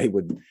to this day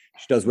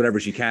she does whatever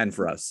she can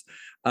for us.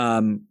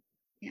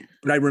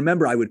 But I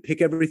remember I would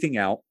pick everything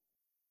out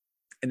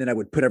and then I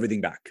would put everything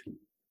back.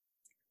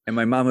 And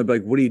my mom would be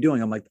like, what are you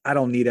doing? I'm like, I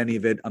don't need any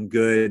of it. I'm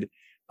good.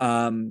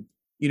 In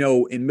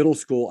middle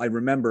school, I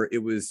remember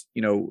it was,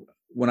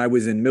 when I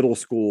was in middle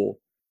school,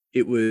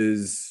 it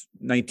was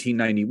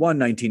 1991,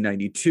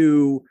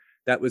 1992.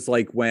 That was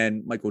like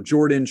when Michael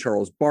Jordan,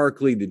 Charles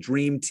Barkley, the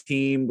Dream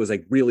Team was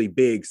like really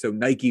big. So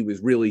Nike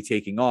was really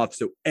taking off.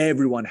 So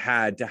everyone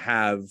had to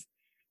have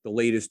the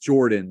latest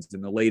Jordans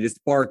and the latest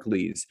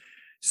Barkleys.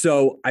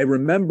 So I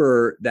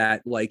remember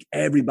that like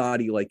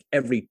everybody, like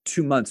every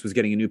 2 months was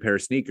getting a new pair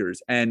of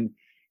sneakers. And,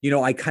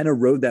 I kind of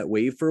rode that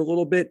wave for a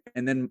little bit.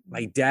 And then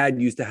my dad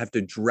used to have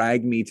to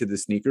drag me to the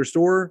sneaker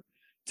store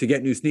to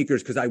get new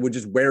sneakers, because I would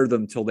just wear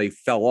them till they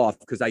fell off.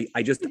 Because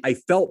I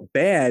felt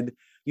bad,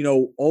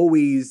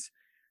 always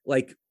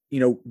like,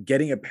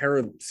 getting a pair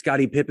of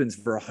Scottie Pippens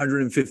for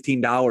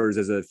 $115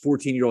 as a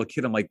 14-year-old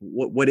kid. I'm like,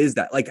 what is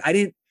that? Like,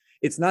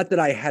 it's not that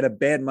I had a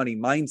bad money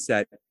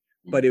mindset,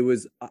 but it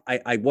was,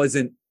 I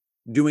wasn't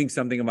doing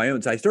something of my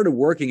own. So I started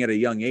working at a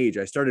young age.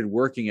 I started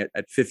working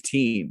at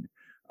 15.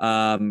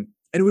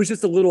 And it was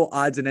just a little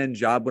odds and end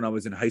job when I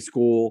was in high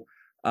school.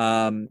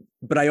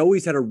 But I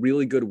always had a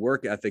really good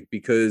work ethic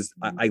because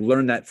I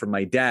learned that from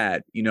my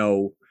dad. He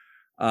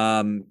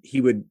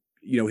would,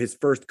 his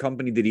first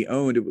company that he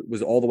owned, it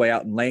was all the way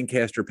out in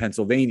Lancaster,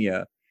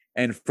 Pennsylvania.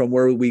 And from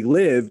where we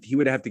lived, he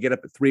would have to get up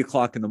at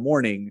 3:00 in the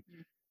morning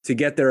to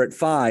get there at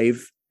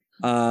 5,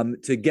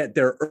 to get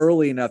there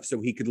early enough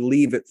so he could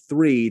leave at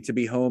 3 to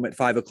be home at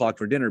 5:00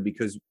 for dinner,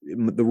 because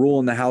the rule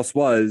in the house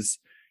was,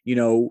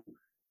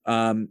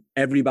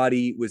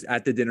 everybody was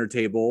at the dinner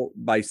table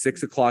by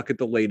 6:00 at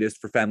the latest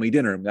for family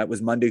dinner. That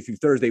was Monday through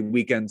Thursday.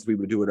 Weekends, we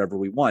would do whatever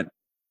we want.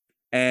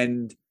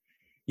 And,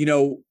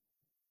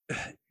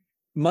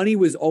 money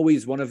was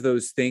always one of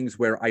those things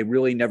where I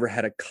really never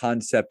had a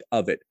concept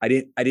of it. I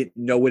didn't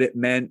know what it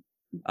meant.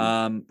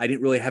 I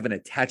didn't really have an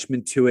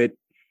attachment to it.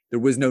 There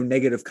was no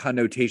negative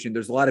connotation.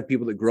 There's a lot of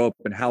people that grow up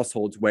in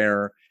households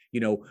where,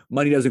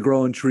 money doesn't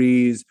grow on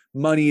trees.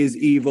 Money is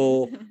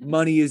evil.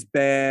 Money is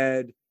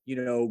bad.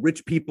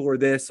 Rich people are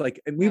this, like,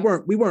 and we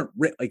weren't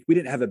rich, like we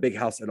didn't have a big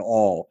house at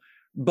all.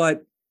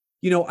 But,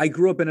 I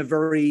grew up in a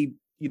very,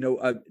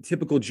 a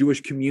typical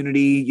Jewish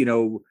community.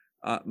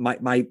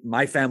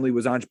 My family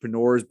was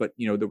entrepreneurs, but,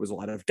 there was a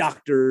lot of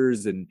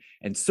doctors and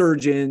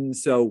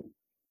surgeons. So,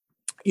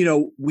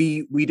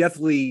 we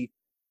definitely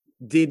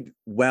did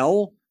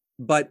well.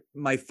 But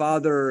my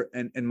father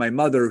and my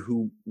mother,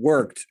 who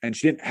worked, and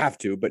she didn't have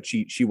to, but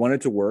she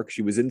wanted to work.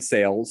 She was in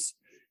sales,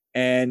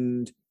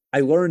 and I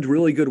learned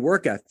really good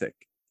work ethic.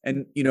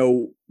 And,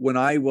 when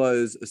I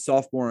was a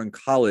sophomore in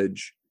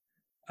college,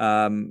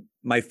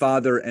 my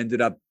father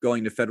ended up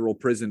going to federal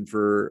prison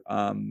for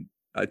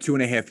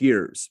 2.5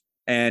 years.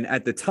 And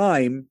at the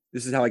time,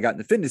 this is how I got in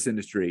the fitness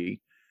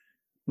industry.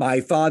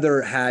 My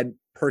father had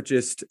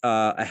purchased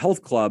a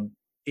health club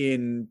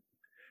in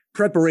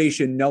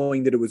preparation,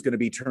 knowing that it was going to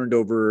be turned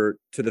over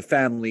to the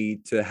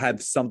family to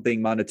have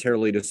something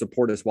monetarily to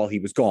support us while he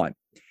was gone.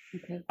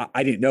 Okay.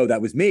 I didn't know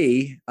that was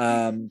me.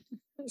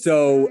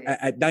 So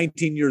at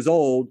 19 years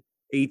old,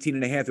 18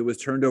 and a half, it was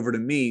turned over to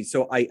me.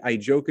 So I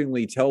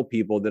jokingly tell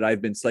people that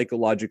I've been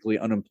psychologically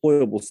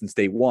unemployable since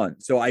day one.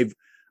 So I've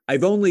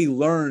only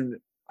learned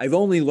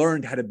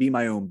how to be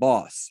my own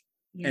boss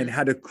and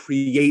how to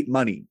create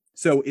money.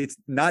 So it's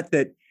not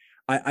that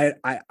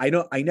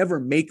I never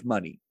make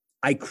money.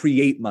 I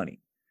create money.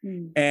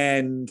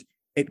 And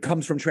it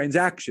comes from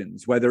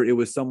transactions, whether it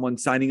was someone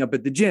signing up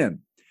at the gym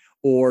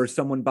or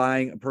someone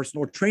buying a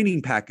personal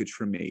training package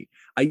from me.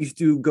 I used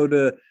to go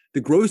to the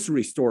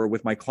grocery store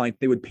with my client.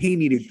 They would pay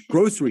me to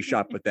grocery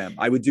shop with them.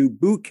 I would do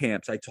boot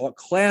camps. I taught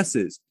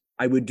classes.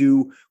 I would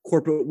do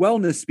corporate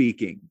wellness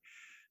speaking.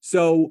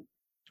 So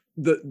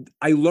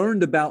I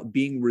learned about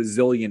being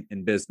resilient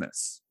in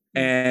business.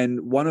 And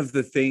one of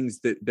the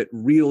things that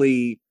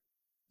really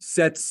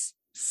sets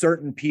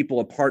certain people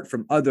apart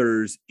from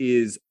others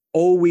is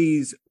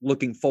always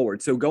looking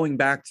forward. So going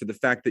back to the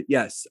fact that,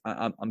 yes,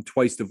 I'm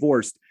twice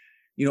divorced,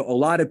 a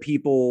lot of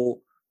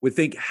people would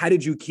think, how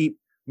did you keep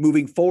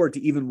moving forward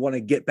to even want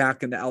to get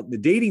back out in the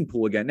dating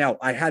pool again? Now,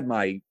 I had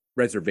my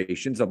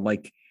reservations. I'm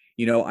like,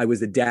 I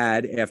was a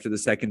dad after the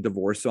second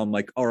divorce. So I'm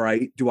like, all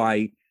right, do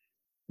I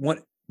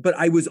want, but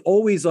I was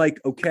always like,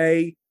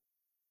 okay,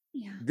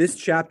 this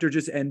chapter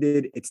just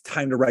ended. It's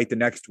time to write the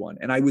next one.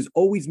 And I was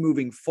always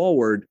moving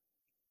forward.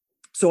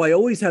 So I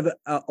always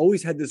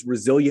had this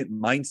resilient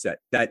mindset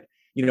that,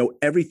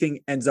 everything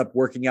ends up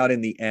working out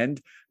in the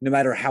end, no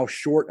matter how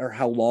short or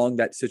how long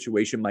that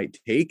situation might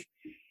take.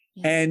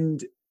 Yeah.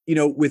 And,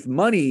 with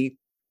money,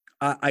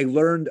 I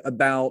learned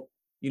about,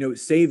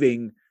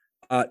 saving,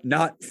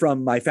 not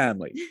from my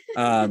family.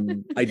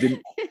 I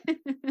didn't.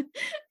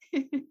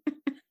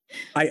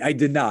 I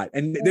did not.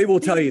 And they will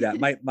tell you that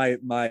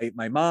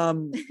my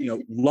mom,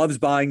 loves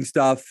buying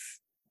stuff.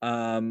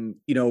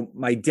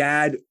 My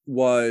dad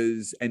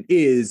was and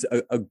is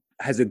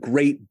has a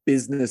great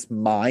business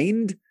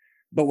mind,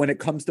 but when it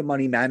comes to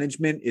money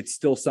management, it's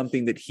still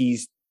something that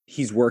he's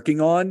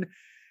working on.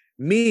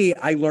 Me,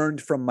 I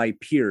learned from my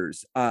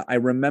peers. I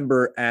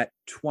remember at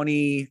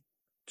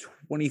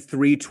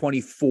 23,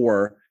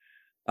 24,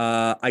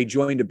 I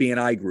joined a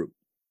BNI group.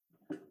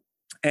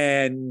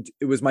 And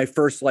it was my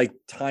first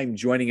time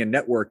joining a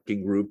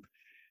networking group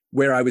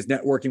where I was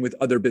networking with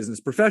other business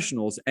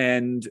professionals.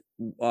 And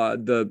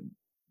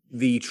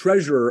the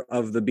treasurer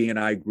of the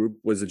BNI group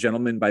was a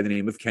gentleman by the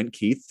name of Kent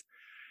Keith.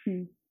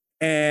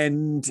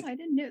 And I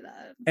didn't know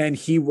that. And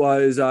he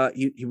was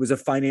a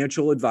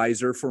financial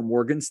advisor for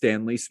Morgan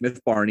Stanley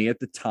Smith Barney at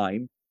the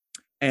time.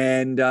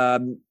 And I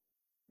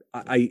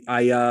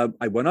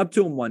went up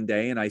to him one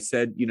day and I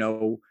said,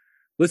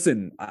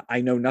 listen,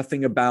 I know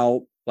nothing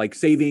about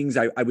savings.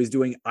 I was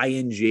doing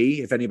ING.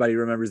 If anybody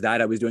remembers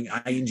that, I was doing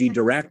ING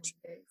Direct,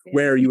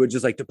 where you would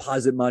just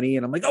deposit money.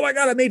 And I'm like, oh my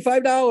God, I made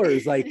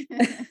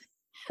 $5.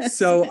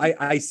 So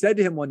I said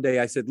to him one day,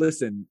 I said,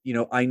 listen,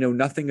 I know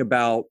nothing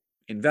about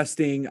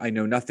investing. I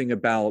know nothing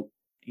about,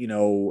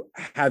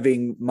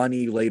 having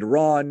money later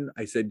on.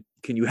 I said,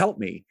 can you help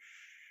me?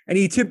 And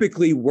he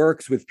typically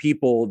works with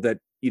people that,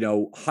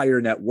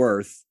 higher net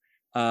worth.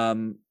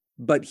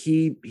 But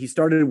he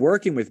started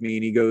working with me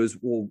and he goes,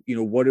 well,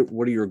 what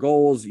are your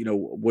goals?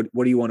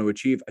 What do you want to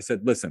achieve? I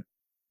said, listen,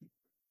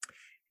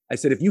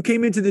 if you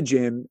came into the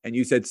gym and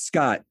you said,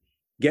 Scott,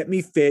 get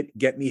me fit,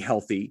 get me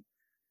healthy,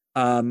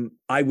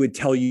 I would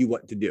tell you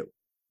what to do.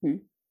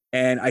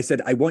 And I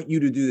said, I want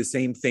you to do the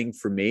same thing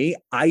for me.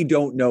 I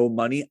don't know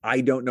money. I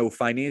don't know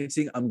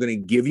financing. I'm going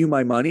to give you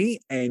my money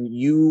and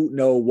you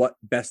know what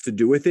best to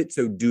do with it.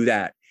 So do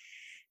that.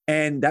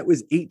 And that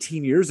was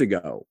 18 years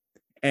ago.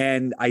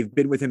 And I've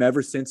been with him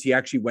ever since. He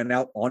actually went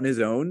out on his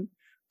own.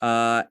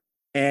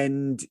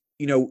 And,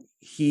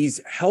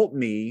 he's helped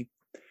me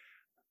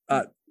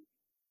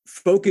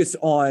focus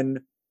on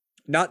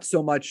not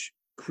so much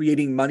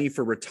creating money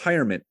for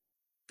retirement,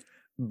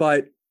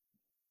 but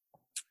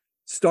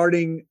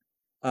starting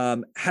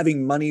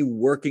having money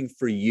working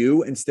for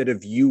you instead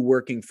of you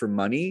working for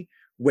money,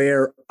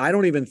 where I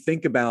don't even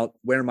think about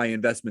where my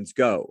investments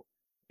go.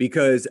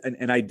 Because,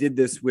 and I did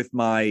this with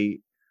my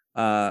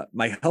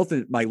health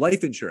and my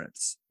life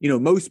insurance.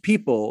 Most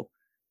people,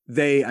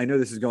 I know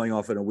this is going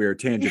off on a weird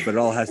tangent, but it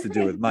all has to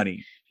do with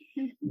money.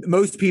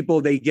 Most people,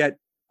 they get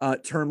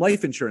term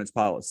life insurance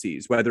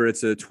policies, whether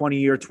it's a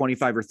 20-year,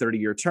 25 or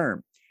 30-year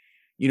term.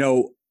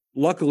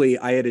 Luckily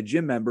I had a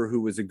gym member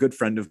who was a good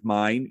friend of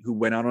mine who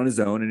went out on his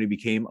own and he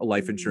became a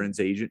life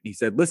insurance agent. He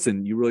said,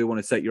 listen, you really want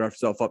to set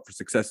yourself up for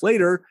success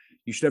later,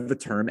 you should have a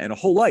term and a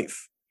whole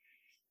life.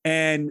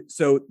 And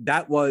so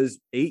that was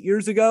 8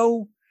 years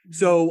ago.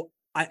 So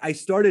I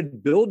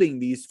started building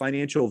these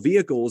financial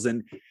vehicles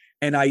and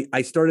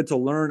I started to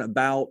learn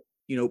about,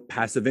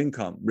 passive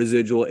income,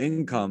 residual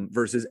income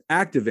versus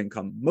active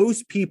income.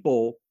 Most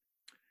people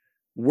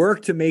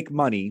work to make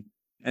money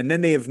and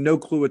then they have no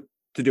clue what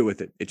to do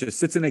with it. It just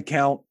sits in an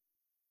account.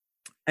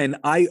 And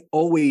I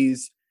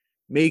always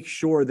make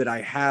sure that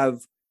I have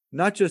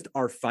not just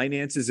our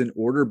finances in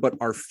order, but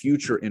our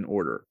future in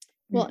order.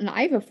 Well, and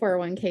I have a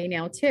 401k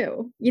now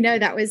too.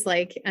 That was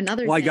like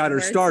another Well, I got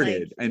her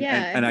started. Like,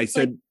 and I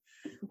said,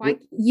 why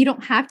you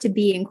don't have to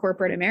be in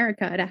corporate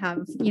America to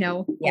have,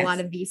 a lot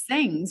of these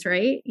things,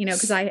 right?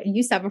 Because I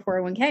used to have a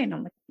 401k and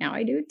I'm like, now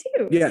I do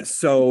too. Yeah.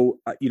 So,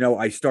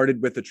 I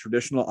started with a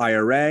traditional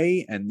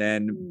IRA, and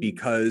then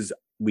because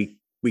we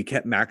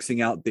kept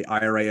maxing out the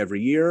IRA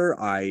every year,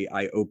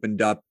 I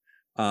opened up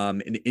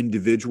an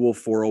individual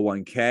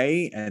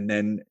 401k. And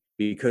then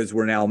because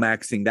we're now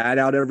maxing that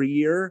out every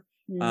year,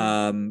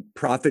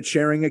 profit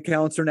sharing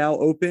accounts are now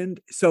opened.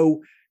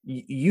 So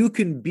you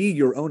can be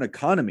your own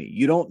economy.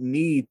 You don't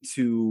need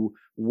to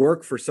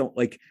work for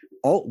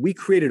we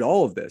created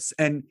all of this.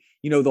 And,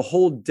 the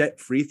whole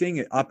debt-free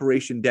thing,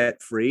 Operation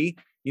Debt Free,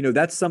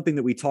 that's something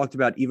that we talked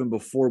about even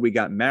before we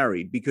got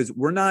married, because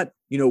we're not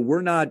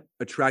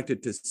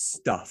attracted to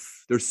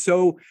stuff. There's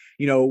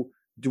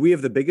do we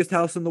have the biggest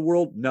house in the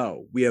world?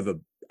 No, we have a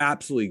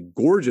absolutely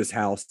gorgeous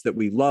house that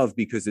we love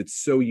because it's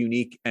so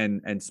unique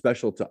and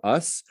special to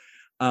us.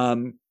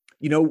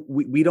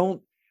 We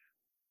don't,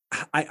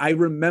 I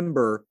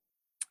remember,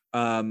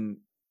 when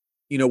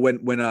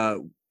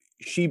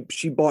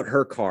she bought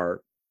her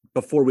car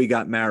before we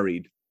got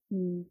married,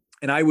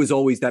 and I was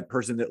always that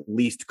person that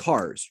leased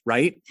cars,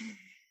 right?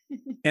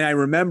 And I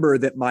remember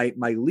that my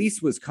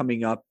lease was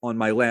coming up on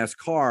my last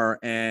car,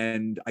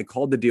 and I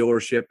called the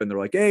dealership, and they're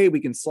like, "Hey, we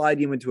can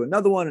slide you into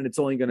another one, and it's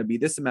only going to be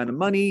this amount of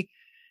money."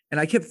 And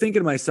I kept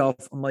thinking to myself,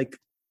 I'm like,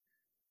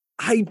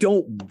 I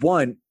don't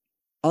want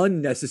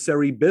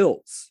unnecessary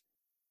bills.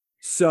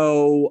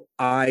 So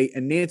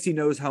and Nancy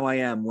knows how I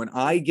am. When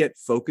I get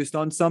focused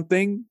on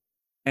something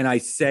and I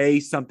say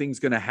something's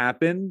going to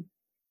happen,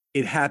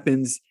 it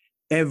happens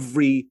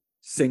every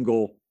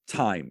single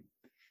time.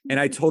 And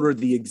I told her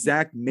the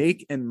exact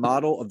make and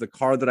model of the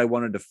car that I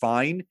wanted to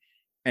find.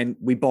 And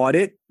we bought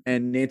it.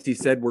 And Nancy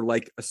said, we're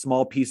like a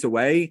small piece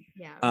away,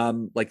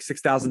 like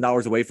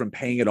 $6,000 away from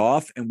paying it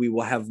off. And we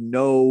will have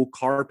no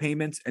car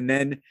payments. And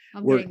then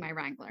I'm getting my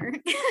Wrangler.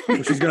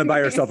 She's going to buy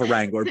herself a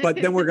Wrangler, but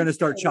then we're going to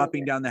start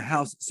chopping down the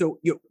house. So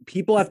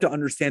people have to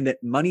understand that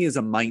money is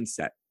a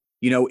mindset.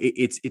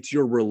 It's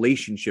your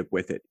relationship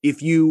with it.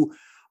 If you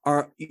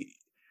are,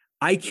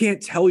 I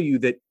can't tell you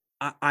that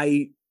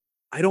I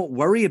don't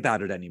worry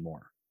about it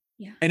anymore.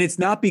 Yeah. And it's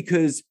not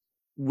because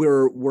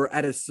we're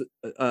at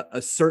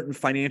a certain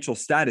financial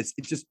status.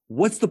 It's just,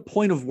 what's the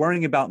point of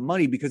worrying about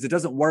money? Because it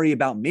doesn't worry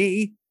about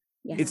me.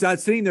 Yeah. It's not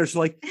sitting there. So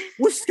like,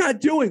 what's Scott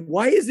doing?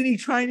 Why isn't he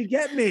trying to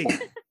get me?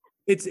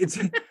 It's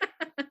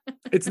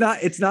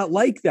not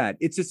like that.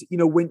 It's just,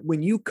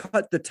 when you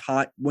cut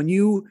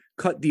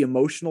the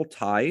emotional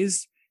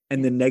ties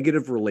and the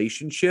negative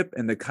relationship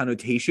and the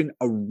connotation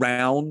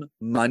around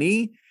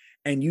money,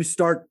 and you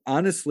start,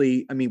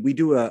 honestly, we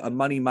do a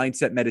money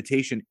mindset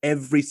meditation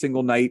every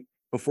single night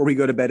before we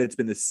go to bed. It's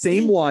been the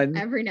same one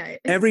every night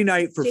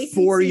for Jason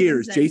 4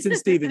 years. Jason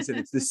Stevenson.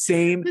 It's the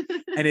same.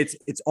 And it's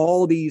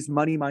all these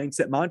money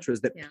mindset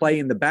mantras that play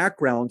in the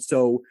background.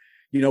 So,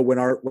 when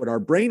our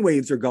brain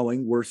waves are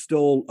going, we're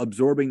still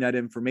absorbing that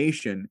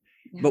information.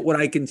 Yeah. But what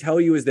I can tell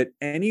you is that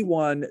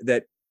anyone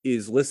that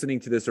is listening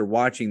to this or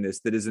watching this,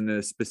 that is in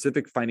a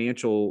specific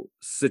financial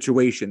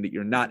situation that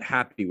you're not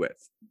happy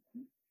with,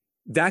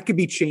 that could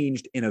be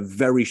changed in a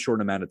very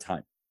short amount of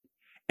time.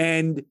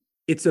 And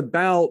it's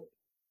about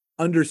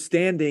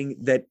understanding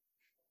that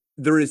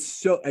there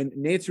is and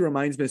Nancy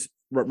reminds me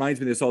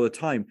this all the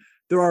time.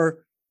 There are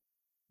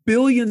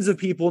billions of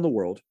people in the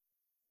world,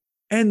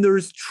 and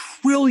there's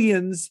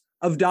trillions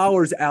of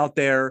dollars out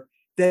there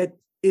that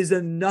is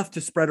enough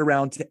to spread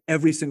around to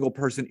every single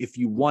person if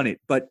you want it.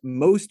 But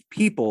most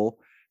people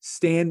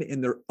stand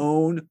in their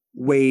own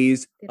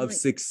ways of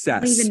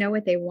success. They don't even know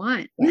what they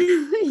want.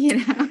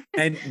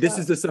 And this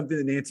is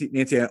something that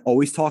Nancy I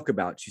always talk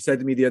about. She said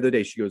to me the other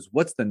day, she goes,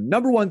 what's the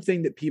number one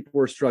thing that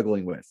people are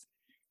struggling with?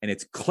 And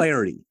it's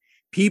clarity.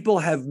 People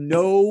have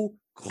no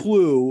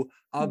clue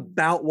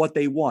about what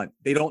they want.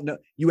 They don't know.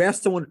 You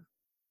ask someone,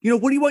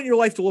 what do you want your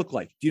life to look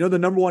like? Do you know the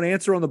number one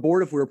answer on the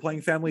board if we were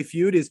playing Family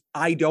Feud is,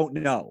 I don't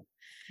know.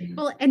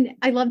 Well, and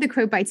I love the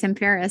quote by Tim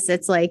Ferriss.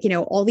 It's like,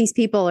 all these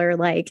people are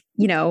like,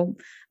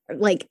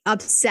 like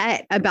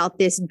upset about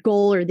this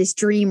goal or this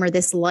dream or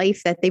this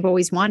life that they've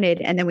always wanted.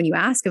 And then when you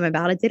ask them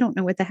about it, they don't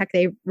know what the heck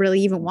they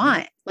really even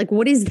want. Like,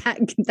 what does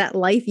that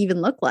life even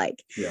look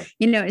like? Yeah.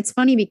 It's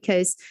funny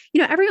because,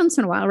 every once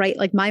in a while, right?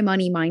 Like my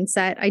money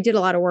mindset, I did a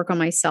lot of work on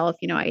myself.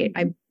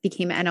 I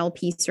became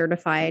NLP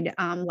certified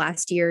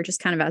last year, just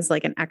kind of as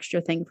like an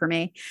extra thing for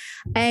me.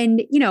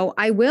 And,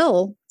 I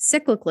will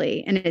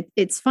cyclically, and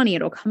it's funny,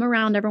 it'll come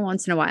around every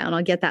once in a while and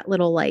I'll get that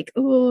little like,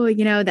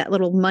 that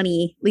little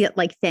money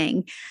like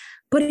thing.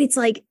 But it's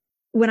like,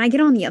 when I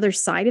get on the other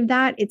side of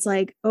that, it's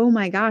like, oh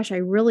my gosh, I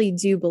really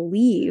do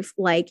believe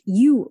like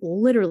you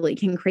literally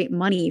can create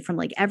money from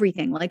like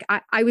everything. Like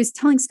I was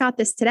telling Scott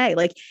this today,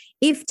 like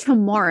if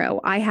tomorrow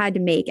I had to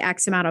make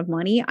X amount of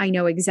money, I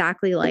know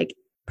exactly like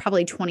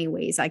probably 20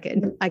 ways I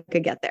could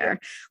get there.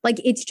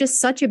 Like it's just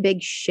such a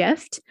big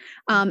shift.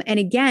 And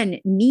again,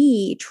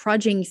 me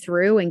trudging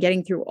through and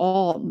getting through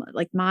all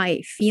like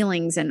my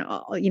feelings and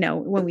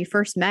when we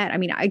first met, I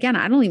mean, again,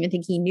 I don't even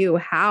think he knew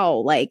how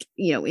like,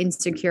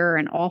 insecure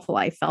and awful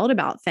I felt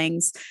about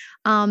things.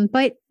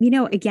 But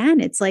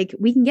again, it's like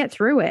we can get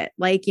through it.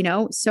 Like,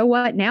 so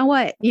what? Now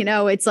what?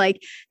 It's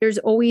like there's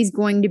always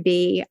going to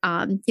be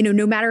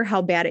no matter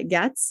how bad it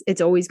gets,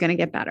 it's always going to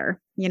get better,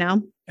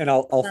 And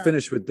I'll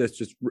finish with this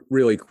just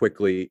really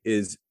quickly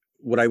is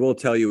what I will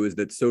tell you is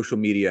that social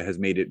media has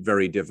made it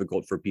very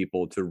difficult for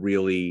people to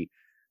really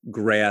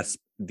grasp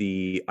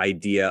the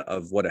idea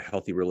of what a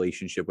healthy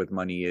relationship with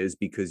money is,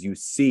 because you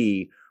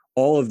see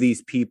all of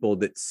these people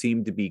that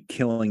seem to be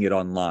killing it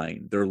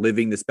online. They're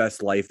living this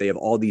best life. They have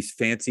all these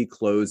fancy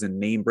clothes and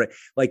name brand.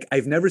 Like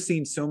I've never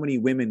seen so many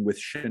women with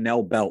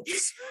Chanel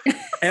belts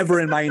ever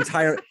in my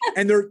entire,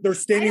 and they're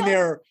standing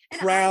there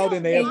proud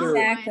and they have their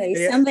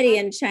exactly. Somebody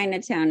in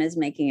Chinatown is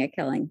making a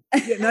killing.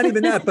 Yeah, not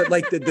even that, but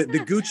like the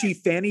Gucci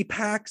fanny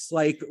packs.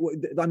 Like,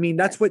 I mean,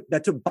 that's what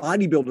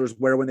bodybuilders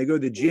wear when they go to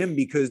the gym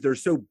because they're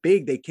so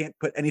big they can't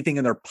put anything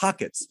in their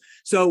pockets.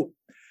 So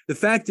the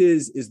fact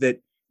is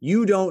that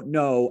you don't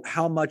know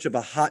how much of a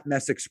hot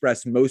mess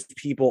express most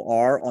people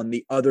are on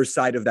the other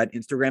side of that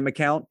Instagram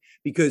account,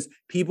 because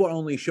people are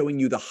only showing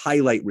you the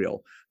highlight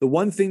reel. The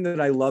one thing that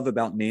I love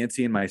about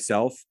Nancy and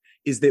myself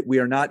is that we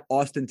are not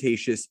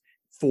ostentatious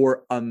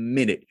for a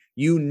minute.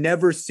 You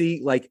never see,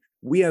 like,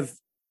 we have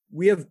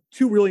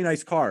two really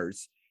nice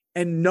cars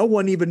and no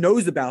one even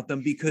knows about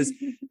them because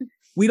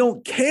we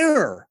don't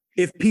care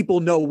if people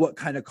know what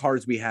kind of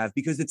cars we have,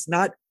 because it's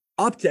not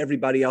up to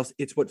everybody else.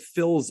 It's what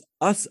fills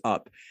us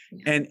up.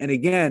 And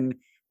again,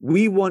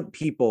 we want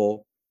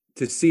people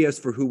to see us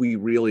for who we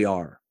really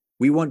are.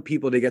 We want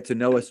people to get to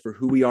know us for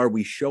who we are.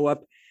 We show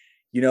up,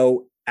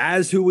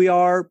 as who we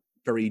are,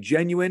 very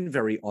genuine,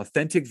 very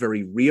authentic,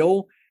 very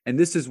real. And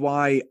this is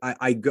why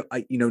I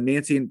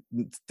Nancy, and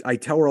I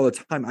tell her all the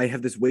time, I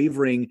have this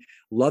wavering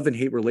love and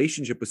hate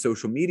relationship with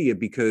social media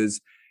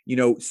because,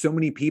 so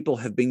many people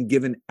have been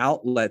given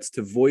outlets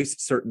to voice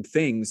certain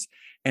things.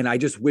 And I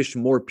just wish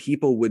more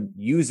people would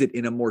use it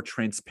in a more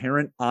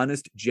transparent,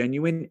 honest,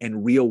 genuine,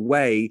 and real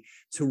way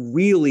to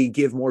really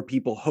give more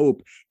people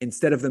hope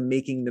instead of them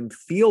making them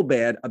feel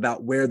bad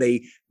about where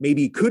they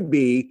maybe could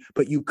be,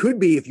 but you could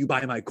be if you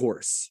buy my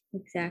course.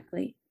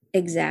 Exactly.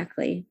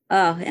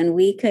 Oh,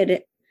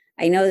 and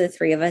I know the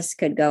three of us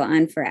could go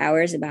on for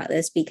hours about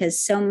this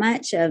because so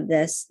much of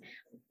this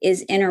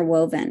is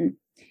interwoven.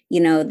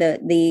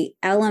 The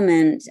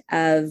element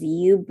of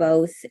you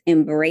both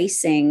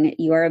embracing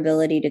your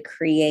ability to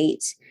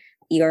create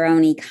your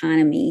own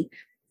economy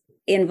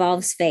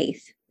involves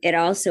faith. It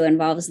also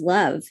involves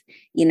love,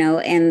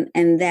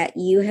 and that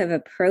you have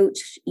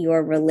approached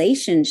your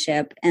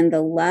relationship and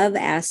the love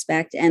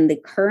aspect and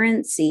the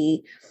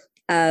currency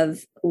of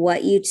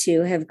what you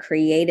two have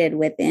created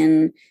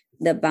within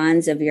the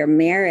bonds of your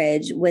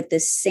marriage with the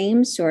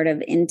same sort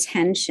of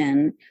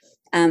intention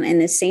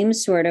and the same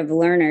sort of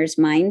learner's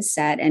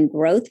mindset and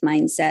growth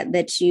mindset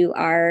that you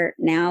are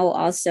now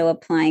also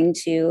applying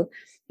to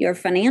your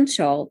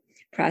financial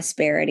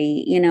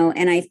prosperity,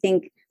 and I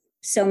think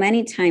so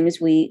many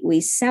times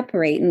we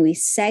separate and we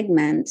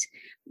segment,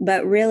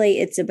 but really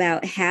it's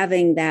about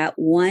having that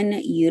one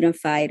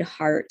unified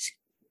heart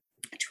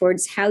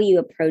towards how you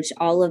approach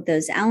all of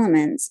those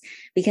elements,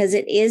 because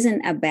it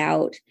isn't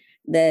about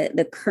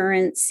the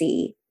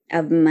currency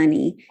of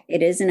money.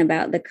 It isn't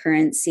about the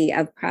currency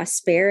of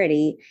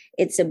prosperity.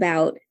 It's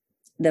about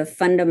the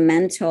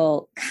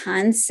fundamental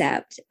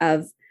concept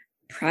of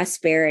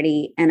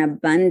prosperity and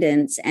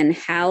abundance and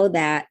how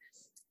that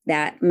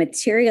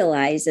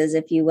materializes,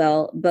 if you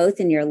will,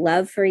 both in your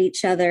love for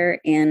each other,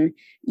 in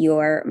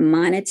your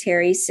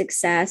monetary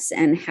success,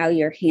 and how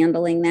you're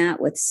handling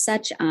that with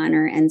such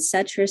honor and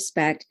such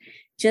respect,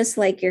 just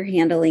like you're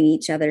handling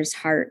each other's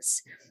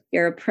hearts.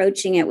 You're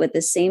approaching it with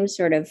the same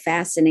sort of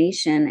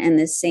fascination and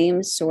the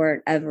same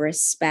sort of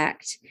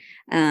respect.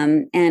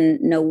 And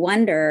no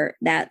wonder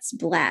that's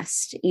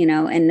blessed,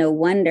 and no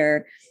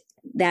wonder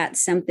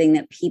that's something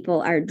that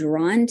people are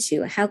drawn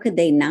to. How could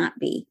they not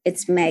be?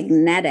 It's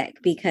magnetic,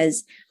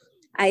 because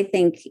I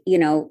think,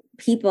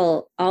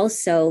 people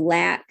also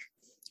lack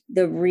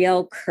the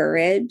real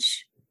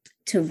courage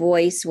to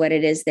voice what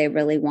it is they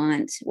really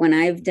want. When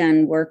I've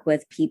done work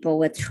with people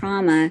with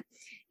trauma,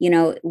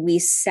 we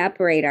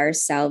separate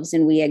ourselves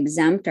and we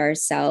exempt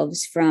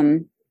ourselves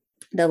from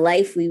the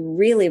life we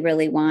really,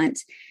 really want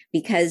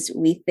because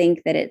we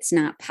think that it's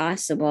not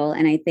possible.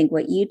 And I think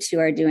what you two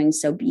are doing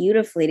so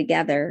beautifully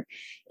together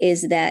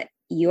is that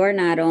you're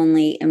not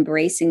only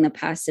embracing the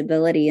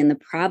possibility and the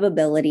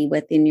probability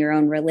within your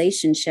own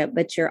relationship,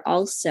 but you're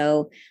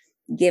also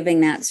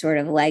giving that sort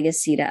of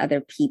legacy to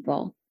other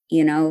people.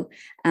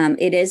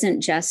 It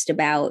isn't just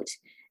about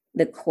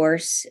the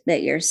course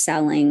that you're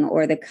selling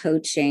or the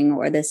coaching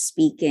or the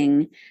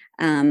speaking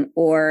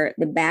or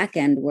the back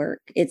end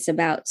work. It's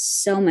about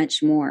so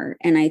much more.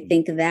 And I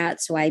think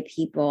that's why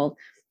people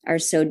are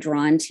so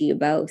drawn to you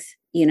both,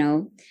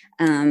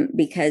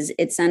 because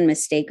it's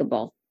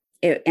unmistakable.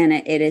 It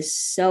is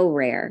so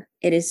rare.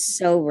 It is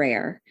so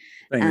rare.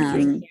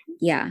 Thank you.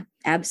 Yeah,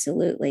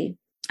 absolutely.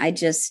 I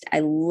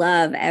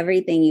love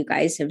everything you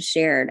guys have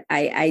shared.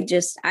 I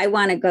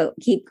want to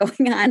keep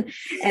going on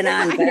and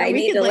on, but I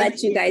need to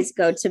let you guys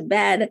go to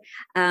bed.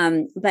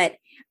 But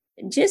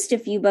just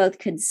if you both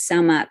could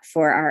sum up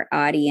for our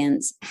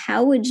audience,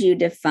 how would you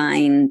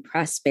define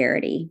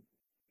prosperity?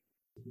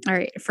 All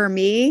right. For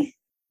me,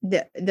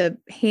 the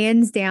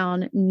hands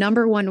down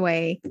number one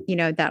way,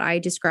 that I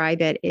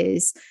describe it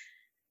is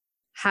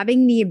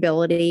having the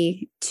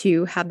ability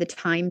to have the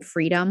time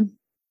freedom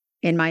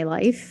in my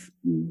life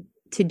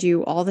to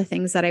do all the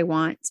things that I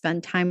want,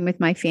 spend time with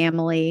my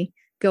family,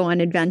 go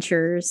on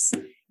adventures,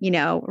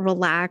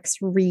 relax,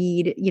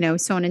 read,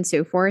 so on and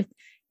so forth.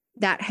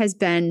 That has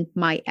been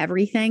my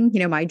everything,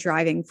 my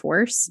driving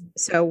force.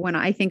 So when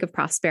I think of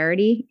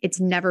prosperity, it's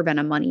never been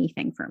a money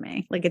thing for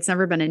me. Like it's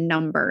never been a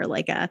number,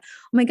 like oh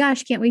my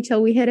gosh, can't wait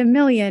till we hit 1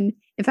 million.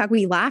 In fact,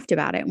 we laughed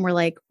about it and we're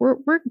like,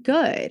 we're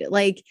good.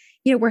 Like,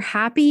 we're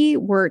happy,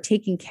 we're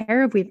taken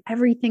care of. We have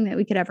everything that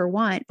we could ever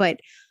want. But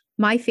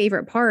my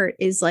favorite part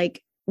is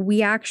like,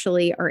 we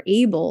actually are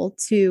able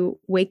to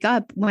wake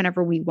up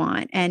whenever we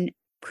want and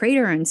create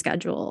our own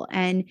schedule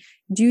and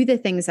do the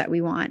things that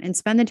we want and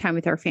spend the time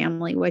with our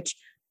family, which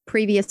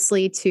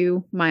previously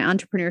to my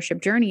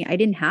entrepreneurship journey, I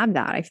didn't have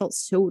that. I felt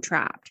so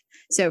trapped.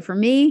 So for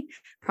me,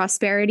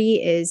 prosperity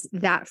is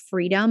that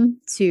freedom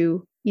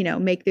to,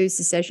 make those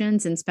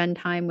decisions and spend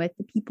time with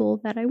the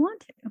people that I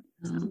want to.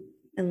 So.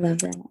 I love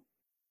that.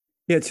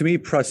 Yeah. To me,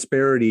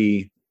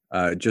 prosperity,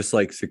 just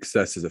like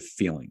success, is a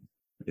feeling.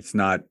 It's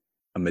not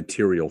a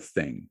material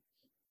thing.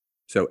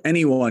 So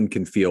anyone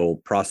can feel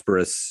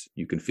prosperous,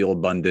 you can feel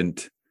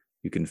abundant,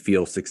 you can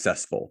feel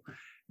successful.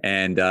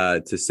 And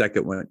to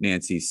second what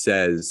Nancy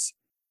says,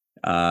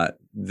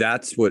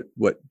 that's what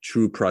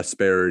true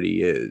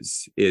prosperity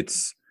is.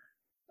 It's,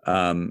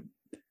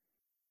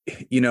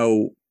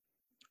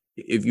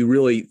 if you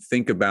really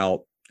think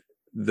about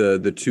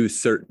the two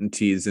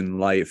certainties in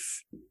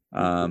life,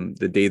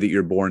 the day that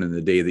you're born and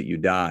the day that you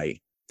die,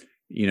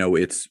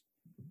 it's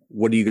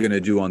what are you going to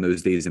do on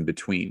those days in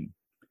between?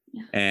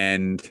 Yeah.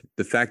 And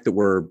the fact that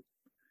we're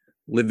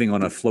living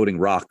on a floating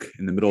rock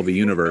in the middle of a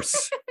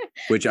universe,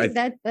 which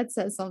that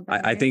says something.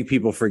 I think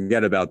people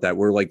forget about that.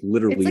 We're like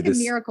literally it's like a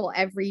miracle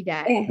every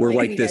day. We're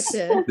like this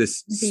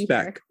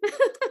speck,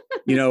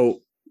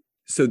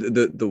 So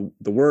the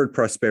word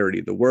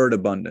prosperity, the word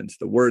abundance,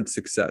 the word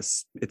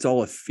success, it's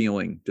all a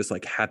feeling, just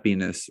like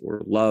happiness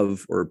or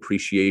love or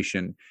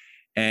appreciation.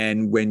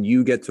 And when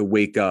you get to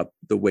wake up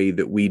the way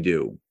that we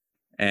do,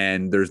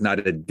 and there's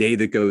not a day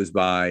that goes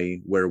by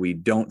where we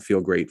don't feel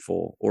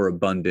grateful or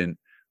abundant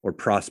or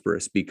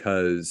prosperous,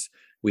 because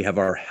we have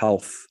our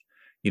health,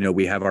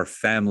 we have our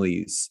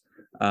families,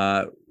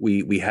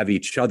 we have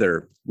each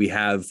other, we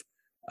have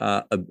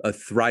a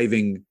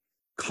thriving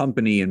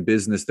company and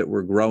business that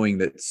we're growing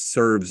that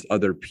serves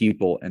other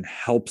people and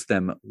helps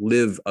them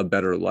live a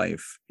better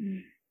life.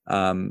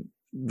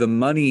 The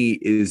money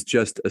is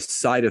just a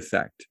side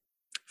effect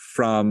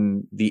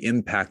from the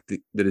impact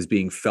that is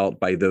being felt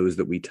by those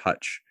that we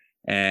touch.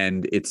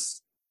 And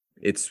it's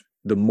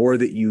the more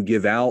that you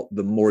give out,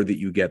 the more that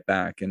you get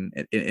back. And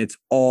it's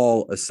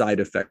all a side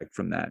effect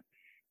from that.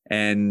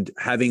 And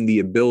having the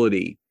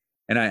ability,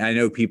 and I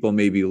know people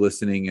may be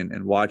listening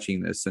and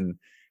watching this, and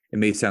it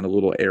may sound a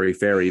little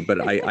airy-fairy, but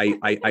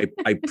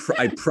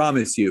I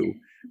promise you,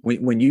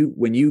 when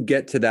you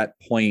get to that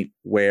point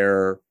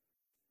where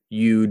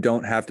you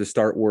don't have to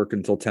start work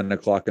until 10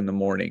 o'clock in the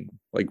morning,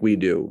 like we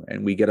do,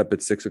 and we get up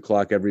at 6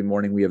 o'clock every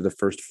morning, we have the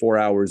first 4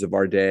 hours of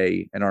our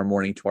day and our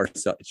morning to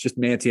ourselves. It's just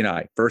Nancy and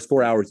I. First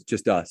 4 hours, it's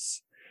just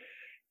us.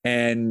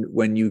 And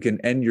when you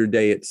can end your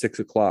day at 6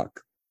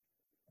 o'clock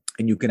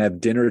and you can have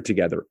dinner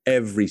together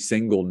every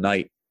single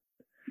night,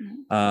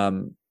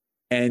 and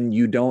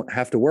you don't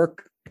have to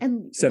work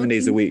and 7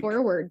 days a week.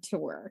 Forward to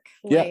work.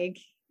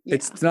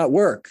 It's not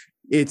work.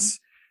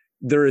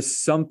 There is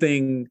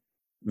something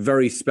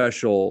very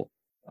special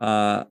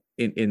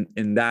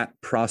in that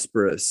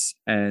prosperous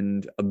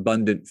and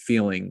abundant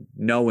feeling,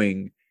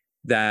 knowing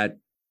that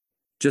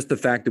just the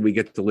fact that we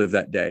get to live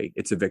that day,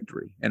 it's a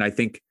victory. And I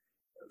think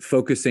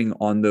focusing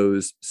on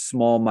those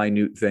small,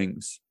 minute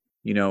things,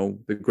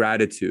 the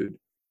gratitude,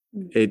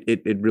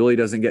 it really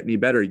doesn't get any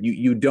better.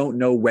 You don't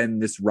know when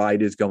this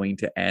ride is going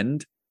to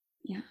end.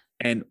 Yeah.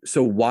 And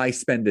so why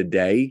spend a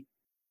day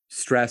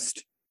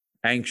stressed,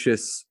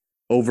 anxious,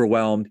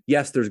 overwhelmed?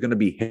 Yes, there's going to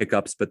be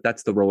hiccups, but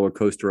that's the roller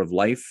coaster of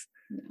life.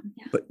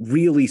 Yeah. But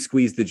really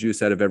squeeze the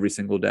juice out of every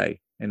single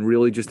day and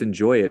really just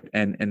enjoy it.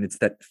 And it's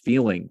that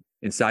feeling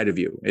inside of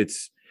you.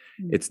 It's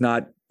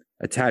not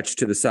attached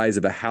to the size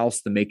of a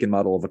house, the make and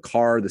model of a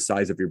car, the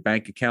size of your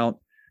bank account.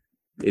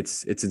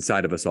 It's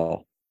inside of us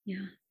all.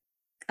 Yeah.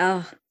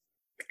 Oh,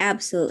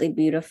 absolutely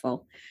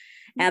beautiful.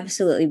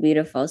 Absolutely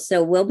beautiful.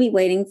 So we'll be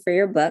waiting for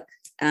your book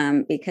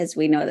because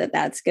we know that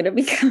that's going to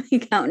be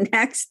coming out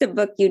next, the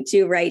book you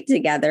two write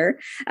together.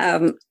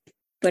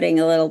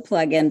 Putting a little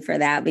plug in for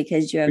that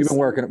because you have we've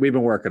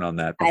been working on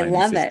that. I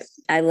love it.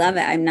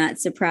 I'm not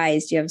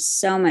surprised. You have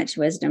so much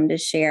wisdom to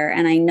share.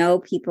 And I know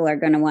people are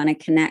going to want to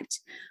connect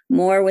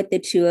more with the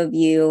two of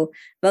you,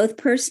 both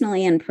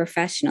personally and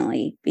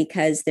professionally,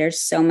 because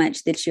there's so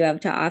much that you have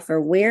to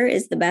offer. Where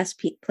is the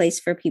best place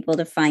for people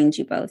to find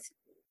you both?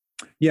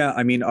 Yeah,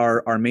 I mean,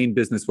 our main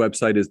business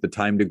website is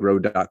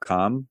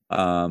thetimetogrow.com.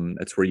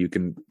 That's where you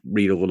can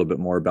read a little bit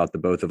more about the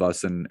both of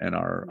us and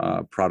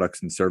our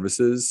products and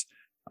services.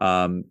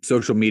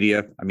 Social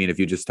media, I mean, if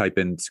you just type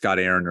in Scott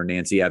Aaron or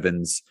Nancy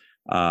Evans,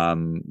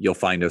 you'll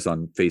find us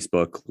on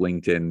Facebook,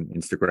 LinkedIn,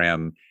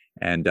 Instagram,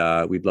 and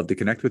we'd love to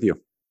connect with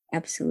you.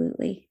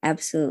 Absolutely.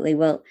 Absolutely.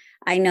 Well,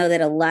 I know that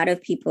a lot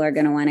of people are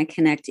going to want to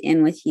connect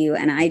in with you,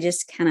 and I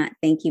just cannot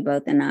thank you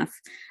both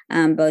enough,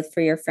 both for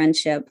your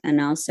friendship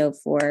and also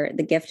for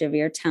the gift of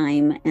your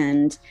time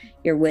and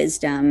your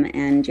wisdom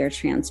and your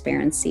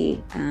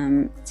transparency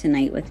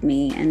tonight with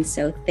me. And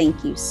so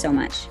thank you so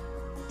much.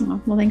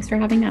 Well, thanks for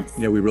having us.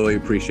 Yeah, we really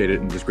appreciate it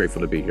and just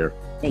grateful to be here.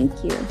 Thank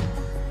you.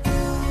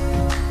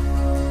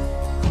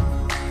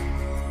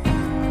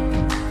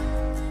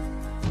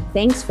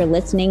 Thanks for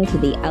listening to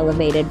the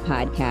Elevated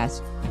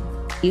Podcast.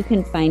 You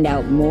can find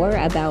out more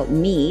about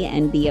me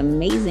and the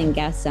amazing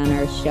guests on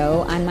our show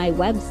on my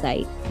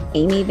website,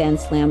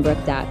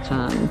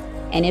 amyvanslambrook.com.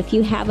 And if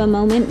you have a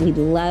moment, we'd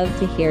love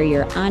to hear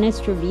your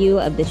honest review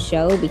of the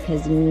show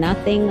because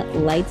nothing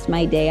lights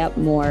my day up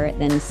more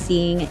than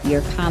seeing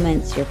your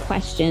comments, your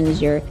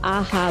questions, your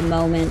aha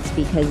moments,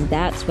 because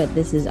that's what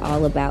this is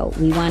all about.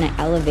 We want to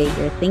elevate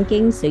your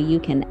thinking so you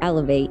can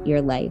elevate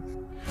your life.